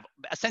basically have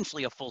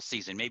essentially a full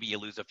season. Maybe you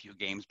lose a few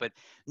games, but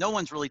no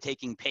one's really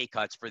taking pay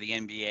cuts for the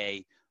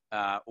NBA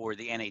or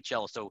the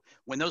NHL. So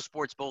when those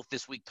sports both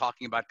this week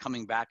talking about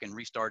coming back and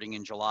restarting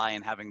in July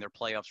and having their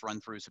playoffs run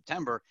through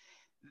September,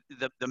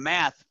 the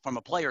math from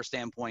a player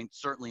standpoint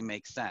certainly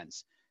makes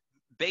sense.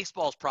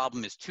 Baseball's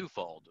problem is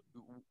twofold.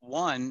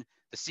 One,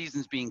 the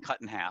season's being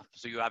cut in half,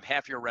 so you have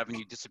half your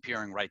revenue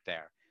disappearing right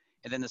there.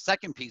 And then the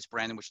second piece,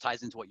 Brandon, which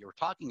ties into what you were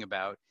talking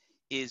about,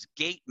 is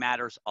gate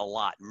matters a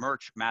lot.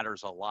 Merch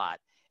matters a lot.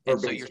 And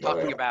so you're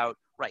talking about,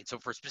 right, so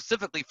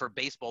specifically for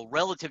baseball,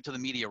 relative to the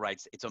media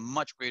rights, it's a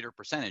much greater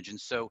percentage. And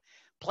so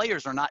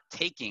players are not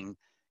taking,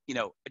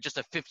 just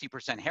a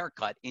 50%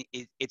 haircut.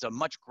 It's a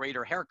much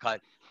greater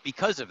haircut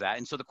because of that.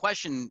 And so the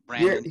question,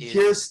 Brandon,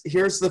 here's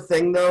the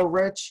thing though,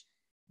 Rich.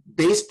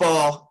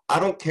 Baseball, I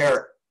don't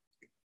care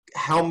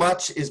how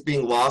much is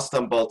being lost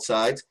on both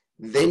sides.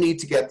 They need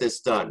to get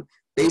this done.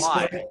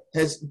 Baseball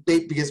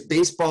because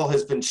baseball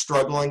has been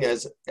struggling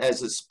as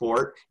a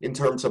sport in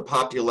terms of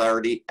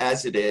popularity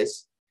as it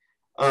is.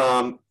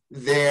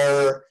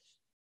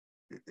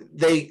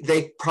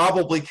 They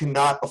probably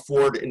cannot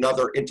afford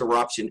another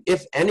interruption.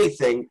 If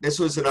anything, this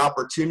was an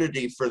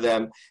opportunity for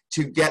them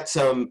to get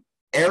some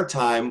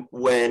airtime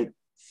when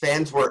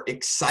fans were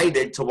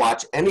excited to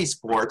watch any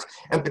sport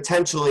and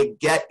potentially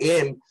get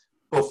in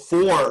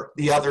before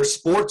the other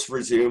sports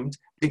resumed,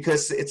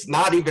 because it's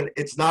not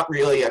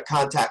really a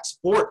contact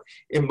sport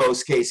in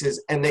most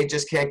cases, and they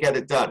just can't get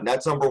it done.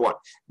 That's number one.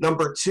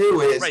 Number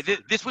two is right.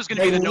 This was going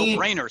to be the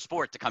no-brainer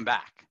sport to come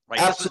back. Right?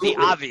 Absolutely. This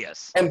was the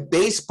obvious. And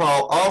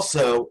baseball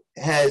also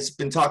has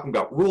been talking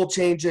about rule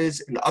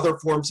changes and other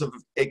forms of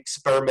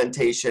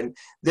experimentation.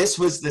 This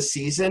was the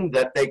season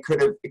that they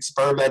could have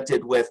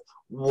experimented with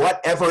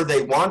whatever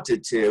they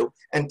wanted to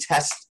and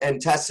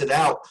tested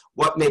out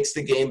what makes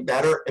the game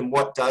better and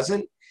what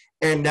doesn't.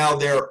 And now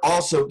they're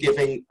also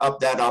giving up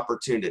that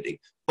opportunity.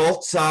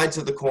 Both sides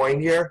of the coin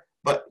here,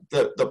 but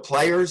the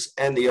players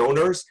and the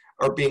owners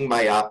are being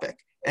myopic.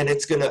 And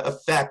it's going to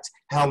affect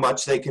how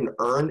much they can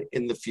earn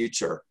in the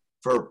future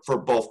for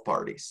both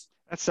parties.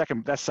 That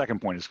second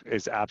point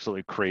is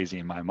absolutely crazy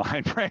in my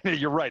mind, right?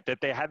 You're right that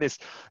they had this,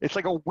 it's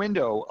like a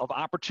window of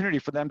opportunity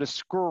for them to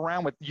screw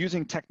around with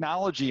using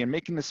technology and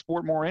making the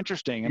sport more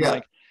interesting.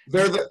 And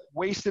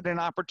wasted an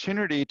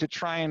opportunity to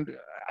try and,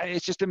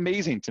 it's just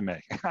amazing to me.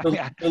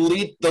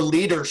 The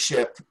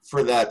leadership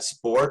for that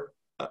sport,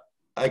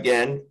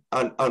 again,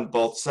 on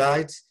both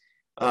sides,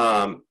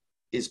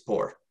 is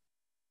poor.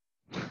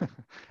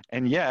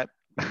 And yet.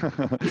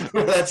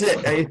 That's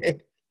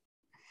it.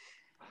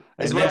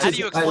 As much as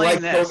I like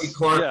Tony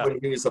Clark when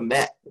he was a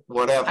Met,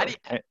 whatever.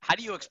 How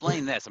do you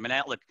explain this? I mean,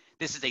 look,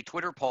 this is a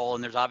Twitter poll,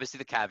 and there's obviously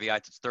the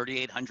caveats. It's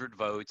 3,800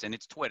 votes, and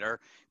it's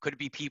Twitter. Could it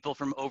be people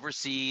from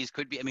overseas?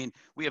 Could be. I mean,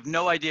 we have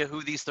no idea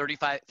who these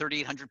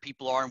 3,800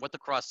 people are and what the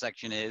cross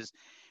section is.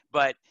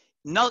 But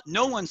no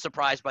one's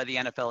surprised by the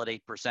NFL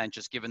at 8%,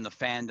 just given the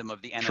fandom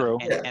of the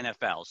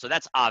NFL. So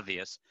that's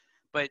obvious.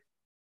 But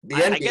the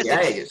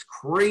NBA is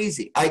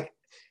crazy.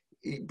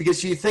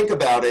 Because you think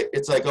about it,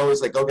 it's like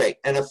always like, okay,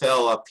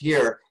 NFL up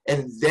here,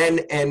 and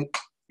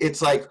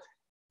it's like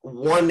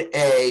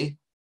 1A,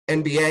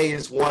 NBA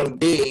is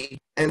 1B,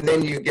 and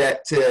then you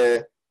get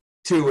to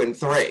 2 and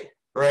 3,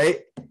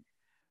 right?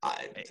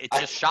 It's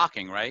just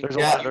shocking, right?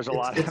 There's a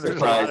lot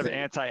of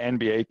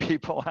anti-NBA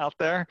people out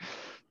there.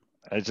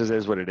 It just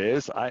is what it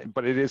is.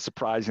 But it is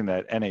surprising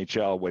that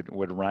NHL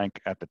would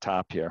rank at the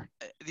top here.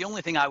 The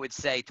only thing I would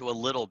say to a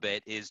little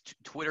bit is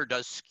Twitter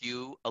does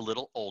skew a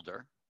little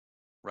older.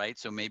 Right.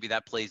 So maybe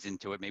that plays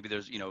into it. Maybe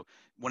there's,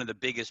 one of the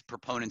biggest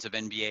proponents of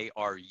NBA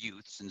are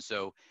youths. And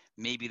so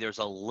maybe there's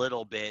a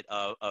little bit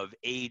of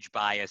age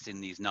bias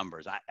in these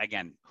numbers.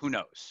 Again, who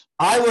knows?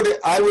 I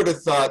would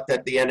have thought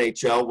that the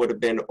NHL would have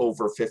been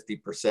over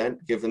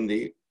 50%, given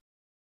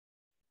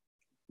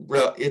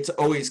it's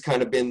always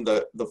kind of been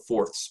the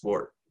fourth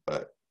sport,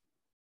 but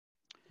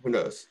who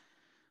knows?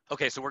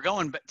 Okay, so we're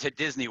going to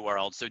Disney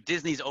World. So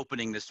Disney's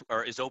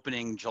is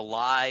opening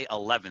July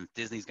 11th.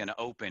 Disney's going to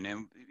open,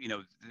 and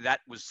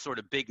that was sort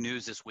of big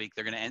news this week.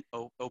 They're going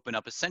to open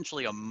up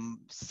essentially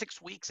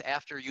 6 weeks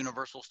after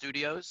Universal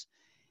Studios.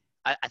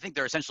 I think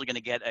they're essentially going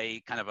to get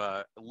a kind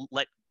of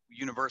let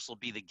Universal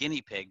be the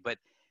guinea pig. But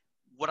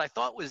what I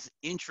thought was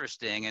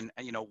interesting, and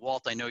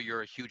Walt, I know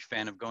you're a huge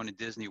fan of going to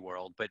Disney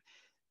World, but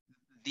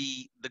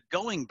the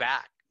going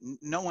back.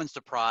 No one's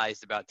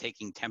surprised about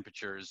taking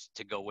temperatures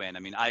to go in. I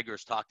mean,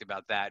 Iger's talked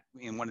about that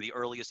in one of the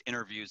earliest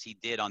interviews he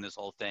did on this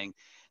whole thing,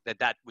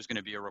 that was going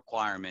to be a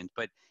requirement.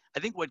 But I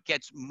think what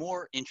gets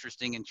more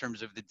interesting in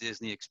terms of the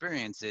Disney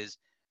experience is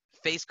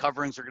face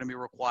coverings are going to be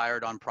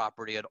required on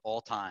property at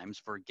all times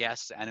for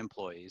guests and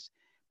employees.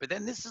 But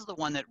then this is the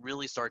one that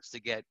really starts to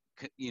get,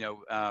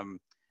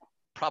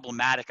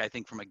 problematic, I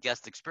think, from a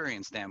guest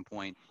experience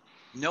standpoint.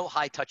 No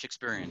high touch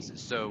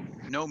experiences. So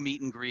no meet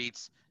and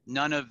greets.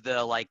 None of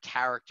the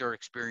character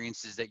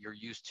experiences that you're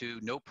used to,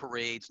 no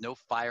parades, no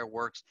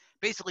fireworks.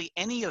 Basically,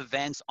 any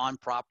events on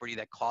property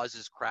that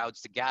causes crowds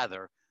to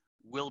gather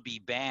will be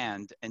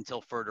banned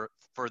until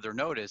further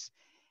notice.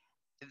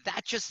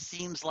 That just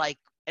seems like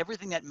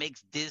everything that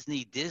makes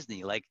Disney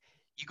Disney. Like,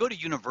 you go to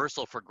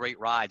Universal for great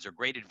rides or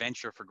Great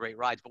Adventure for great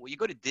rides, but what you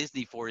go to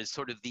Disney for is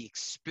sort of the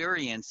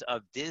experience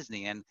of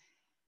Disney. And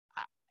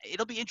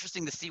it'll be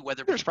interesting to see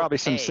whether there's probably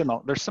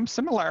some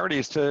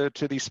similarities to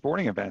these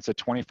sporting events at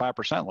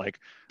 25%. Like,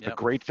 a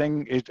great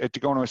thing is to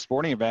go to a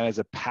sporting event is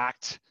a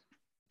packed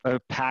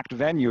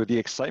venue, the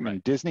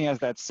excitement. Disney has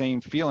that same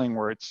feeling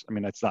where it's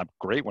not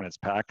great when it's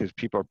packed because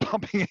people are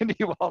bumping into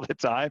you all the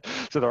time.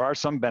 So there are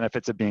some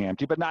benefits of being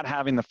empty, but not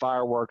having the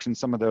fireworks and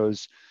some of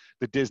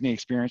the Disney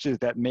experiences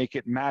that make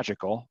it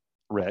magical,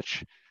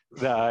 Rich.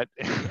 that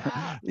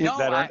Yeah. No,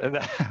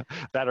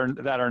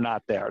 that are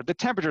not there. The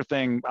temperature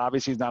thing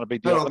obviously is not a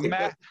big I deal. don't think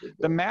that's a big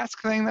The deal.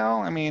 mask thing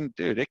though, I mean,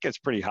 dude, it gets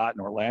pretty hot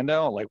in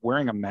Orlando. Like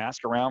wearing a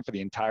mask around for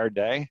the entire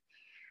day,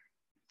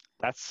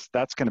 that's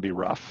going to be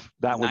rough.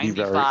 That would be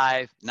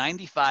very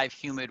 95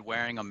 humid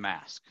wearing a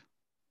mask.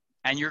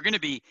 And you're going to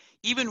be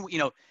even,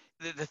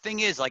 the thing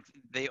is, like,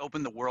 they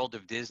opened the World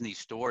of Disney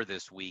store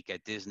this week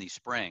at Disney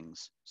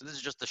Springs. So this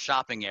is just the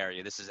shopping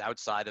area. This is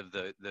outside of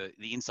the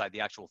inside,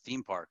 the actual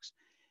theme parks.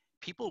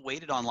 People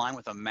waited online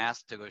with a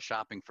mask to go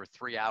shopping for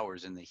 3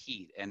 hours in the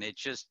heat. And it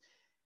just,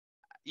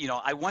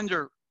 I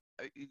wonder,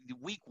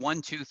 week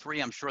 1, 2,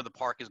 3, I'm sure the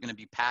park is going to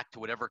be packed to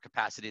whatever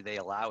capacity they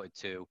allow it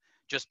to,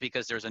 just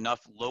because there's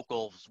enough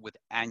locals with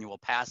annual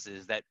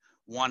passes that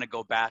want to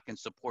go back and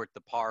support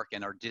the park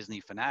and are Disney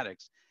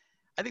fanatics.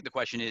 I think the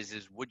question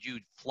is would you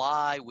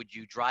fly, would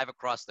you drive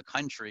across the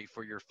country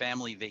for your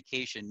family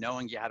vacation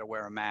knowing you had to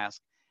wear a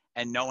mask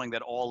and knowing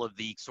that all of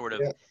the sort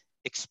of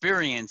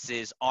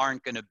experiences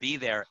aren't going to be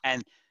there?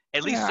 And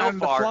at least so and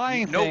far, the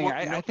flying thing,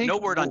 I think no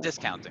word on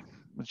discounting.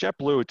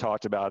 JetBlue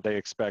talked about they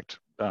expect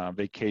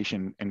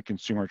vacation and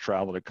consumer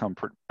travel to come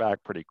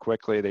back pretty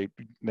quickly.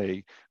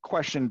 They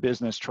question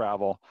business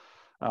travel.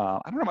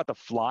 I don't know about the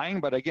flying,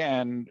 but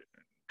again,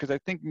 because I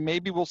think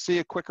maybe we'll see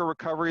a quicker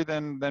recovery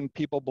than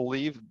people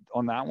believe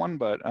on that one.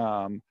 But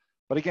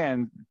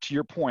again, to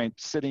your point,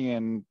 sitting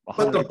in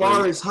 100 But the bar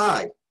degrees, is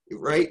high,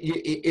 right?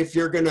 If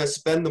you're going to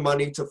spend the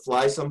money to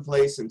fly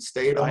someplace and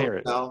stay at a I hear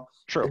it. hotel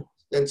True.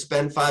 and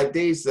spend 5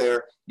 days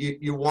there,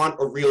 you want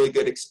a really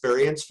good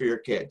experience for your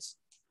kids.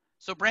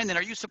 So Brandon,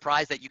 are you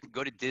surprised that you can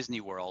go to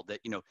Disney World, that,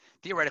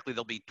 theoretically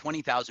there'll be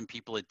 20,000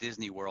 people at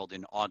Disney World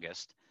in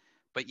August,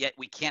 but yet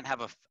we can't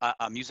have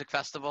a music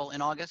festival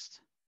in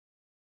August?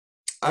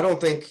 I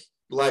don't think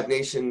Live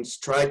Nation's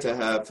tried to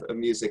have a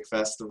music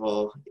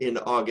festival in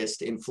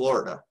August in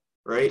Florida,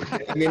 right?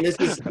 I mean, this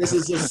is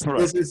Right.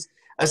 this is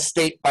a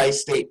state by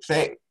state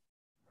thing,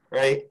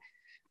 right?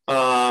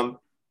 So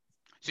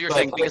you're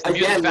saying because the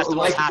music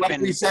festivals happen.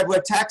 Like we said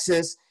with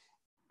Texas,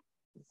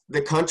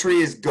 the country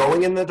is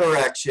going in the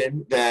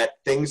direction that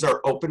things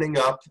are opening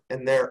up,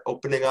 and they're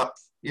opening up,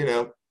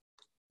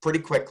 pretty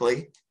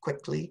quickly.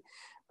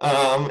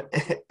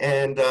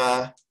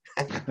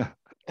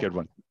 Good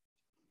one.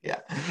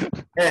 Yeah,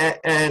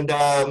 and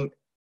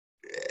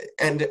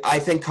I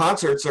think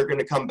concerts are going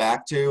to come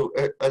back to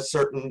a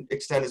certain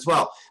extent as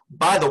well.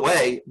 By the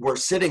way, we're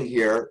sitting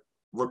here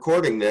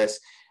recording this,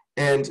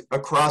 and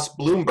across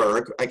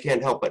Bloomberg, I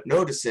can't help but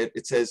notice it.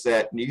 It says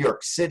that New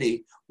York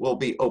City will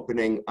be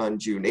opening on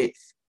June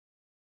 8th.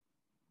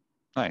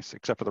 Nice,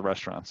 except for the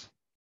restaurants.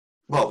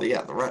 Well,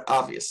 yeah,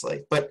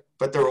 obviously, but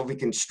there will be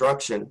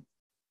construction.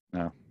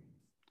 No.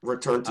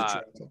 Return to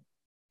travel.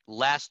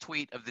 Last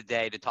tweet of the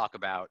day to talk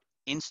about: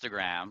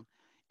 Instagram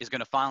is going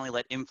to finally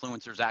let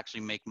influencers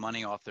actually make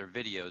money off their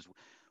videos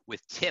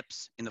with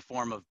tips in the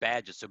form of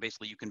badges. So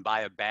basically you can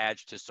buy a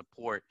badge to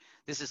support.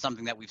 This is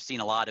something that we've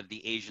seen a lot of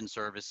the Asian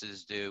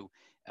services do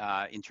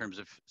in terms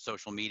of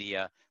social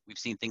media. We've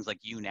seen things like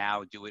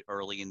YouNow do it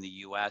early in the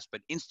US,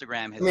 but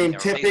Instagram has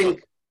tipping,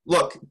 Facebook.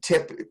 Look,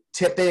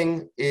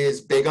 tipping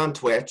is big on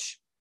Twitch,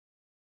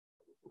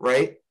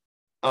 right?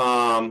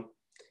 And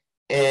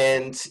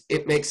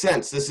it makes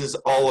sense. This is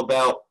all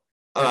about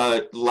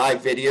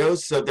live videos,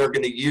 so they're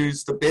going to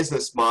use the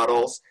business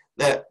models,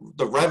 the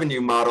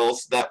revenue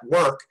models that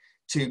work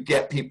to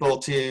get people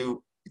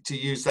to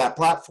use that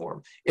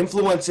platform.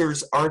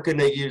 Influencers aren't going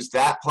to use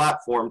that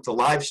platform to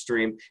live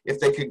stream if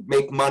they could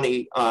make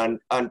money on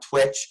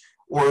Twitch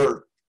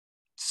or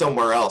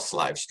somewhere else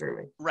live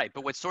streaming. Right,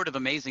 but what's sort of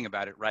amazing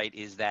about it, right,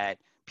 is that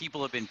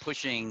people have been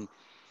pushing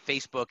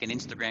Facebook and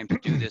Instagram to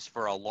do this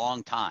for a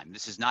long time.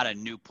 This is not a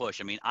new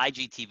push. I mean,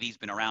 IGTV's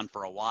been around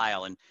for a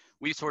while, and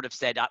we sort of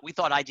said, we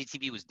thought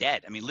IGTV was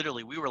dead. I mean,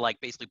 literally, we were like,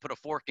 basically put a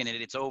fork in it,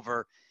 it's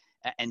over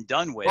and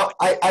done with. Well,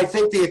 I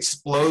think the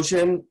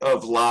explosion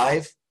of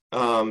live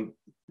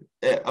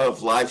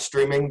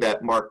streaming that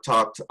Mark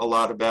talked a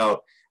lot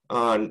about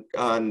on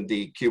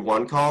the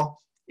Q1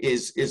 call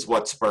is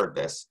what spurred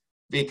this,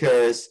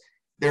 because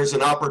there's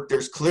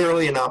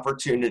clearly an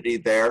opportunity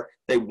there.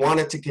 They want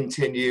it to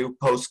continue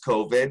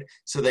post-COVID,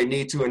 so they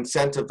need to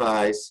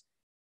incentivize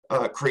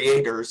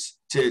creators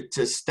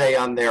to stay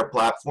on their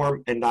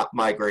platform and not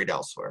migrate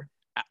elsewhere.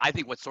 I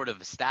think what's sort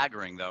of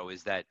staggering, though,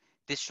 is that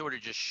this sort of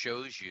just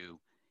shows you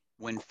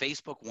when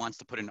Facebook wants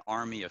to put an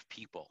army of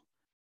people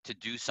to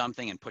do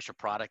something and push a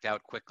product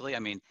out quickly. I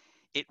mean,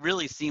 it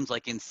really seems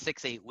like in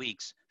 6-8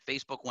 weeks,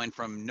 Facebook went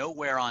from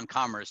nowhere on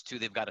commerce to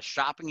they've got a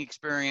shopping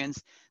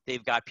experience.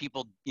 They've got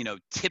people,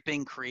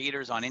 tipping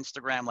creators on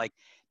Instagram. Like,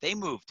 they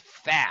moved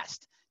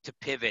fast to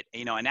pivot,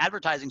 and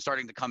advertising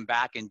starting to come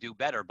back and do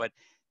better. But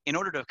in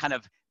order to kind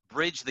of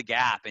bridge the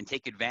gap and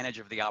take advantage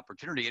of the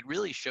opportunity, it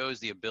really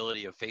shows the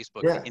ability of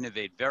Facebook to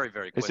innovate very,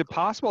 very quickly. Is it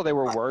possible they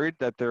were worried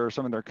that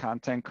some of their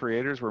content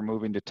creators were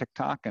moving to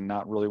TikTok and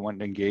not really wanting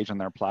to engage on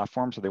their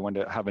platform, so they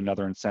wanted to have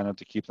another incentive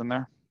to keep them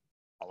there?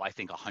 Oh, I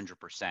think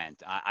 100%.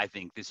 I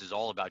think this is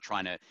all about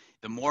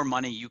the more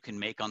money you can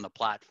make on the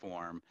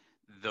platform,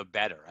 the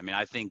better. I mean,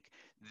 I think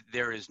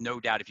there is no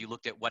doubt if you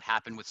looked at what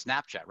happened with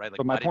Snapchat, right? Like,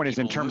 but my point is,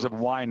 in terms of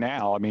why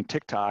now, I mean,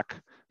 TikTok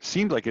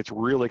seems like it's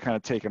really kind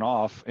of taken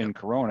off in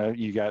Corona.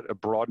 You got a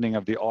broadening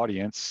of the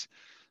audience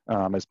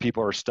as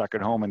people are stuck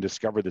at home and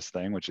discover this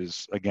thing, which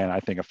is, again, I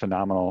think a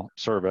phenomenal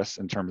service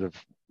in terms of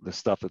the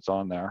stuff that's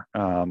on there.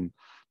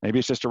 Maybe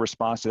it's just a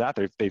response to that.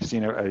 They've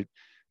seen a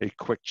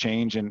quick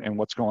change in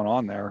what's going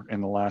on there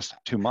in the last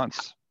 2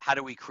 months. How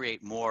do we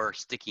create more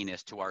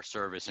stickiness to our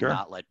service and Sure.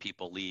 not let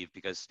people leave?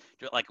 Because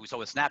like we saw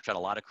with Snapchat, a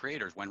lot of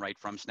creators went right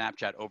from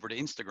Snapchat over to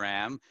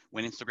Instagram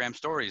when Instagram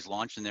stories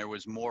launched, and there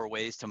was more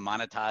ways to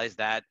monetize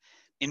that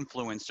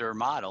influencer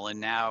model. And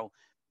now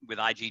with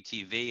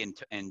IGTV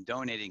and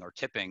donating, or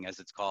tipping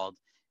as it's called,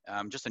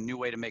 just a new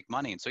way to make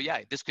money. And so,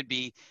 yeah, this could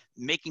be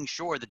making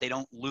sure that they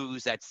don't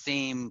lose that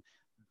same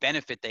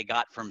benefit they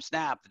got from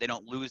Snap, that they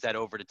don't lose that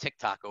over to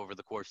TikTok over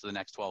the course of the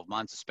next 12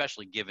 months,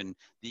 especially given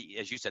the,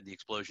 as you said, the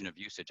explosion of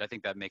usage. I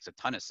think that makes a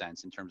ton of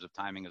sense in terms of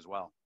timing as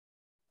well.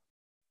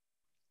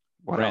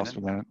 What Brandon?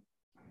 else, man?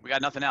 We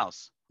got nothing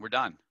else. We're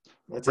done.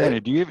 That's Brandon,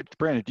 it.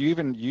 do you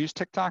even use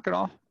TikTok at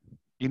all?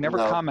 You never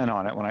No. comment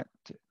on it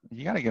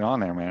you got to get on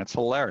there, man. It's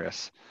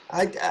hilarious.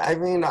 I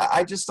mean,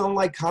 I just don't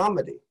like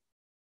comedy.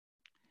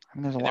 I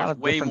mean, there's a And lot there's of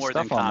way different more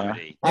than stuff on there.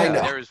 comedy. I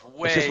know. There's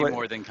way what-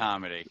 more than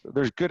comedy.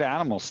 There's good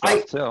animal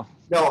stuff too.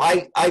 No,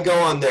 I go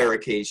on there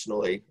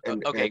occasionally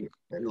and, Okay.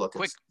 and look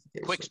Quick-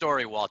 at Quick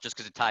story, Walt, just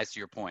because it ties to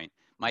your point.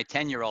 My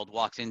 10-year-old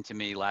walks into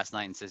me last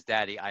night and says,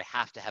 "Daddy, I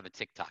have to have a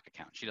TikTok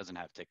account." She doesn't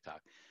have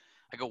TikTok.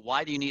 I go,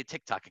 "Why do you need a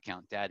TikTok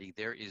account, Daddy?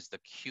 There is the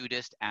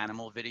cutest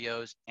animal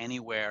videos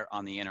anywhere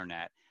on the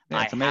internet.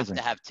 Yeah, it's I amazing.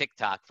 have to have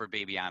TikTok for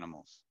baby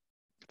animals."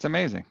 It's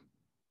amazing.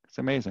 It's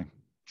amazing.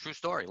 True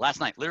story.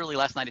 Literally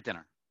last night at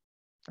dinner.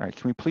 All right,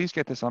 can we please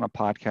get this on a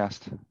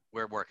podcast?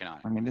 We're working on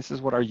it. I mean, this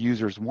is what our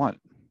users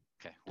want.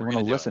 Okay. They We're want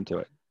gonna to do listen to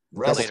it.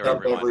 Rest Later, up,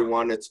 everyone.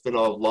 everyone. It's been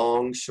a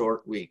long,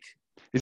 short week.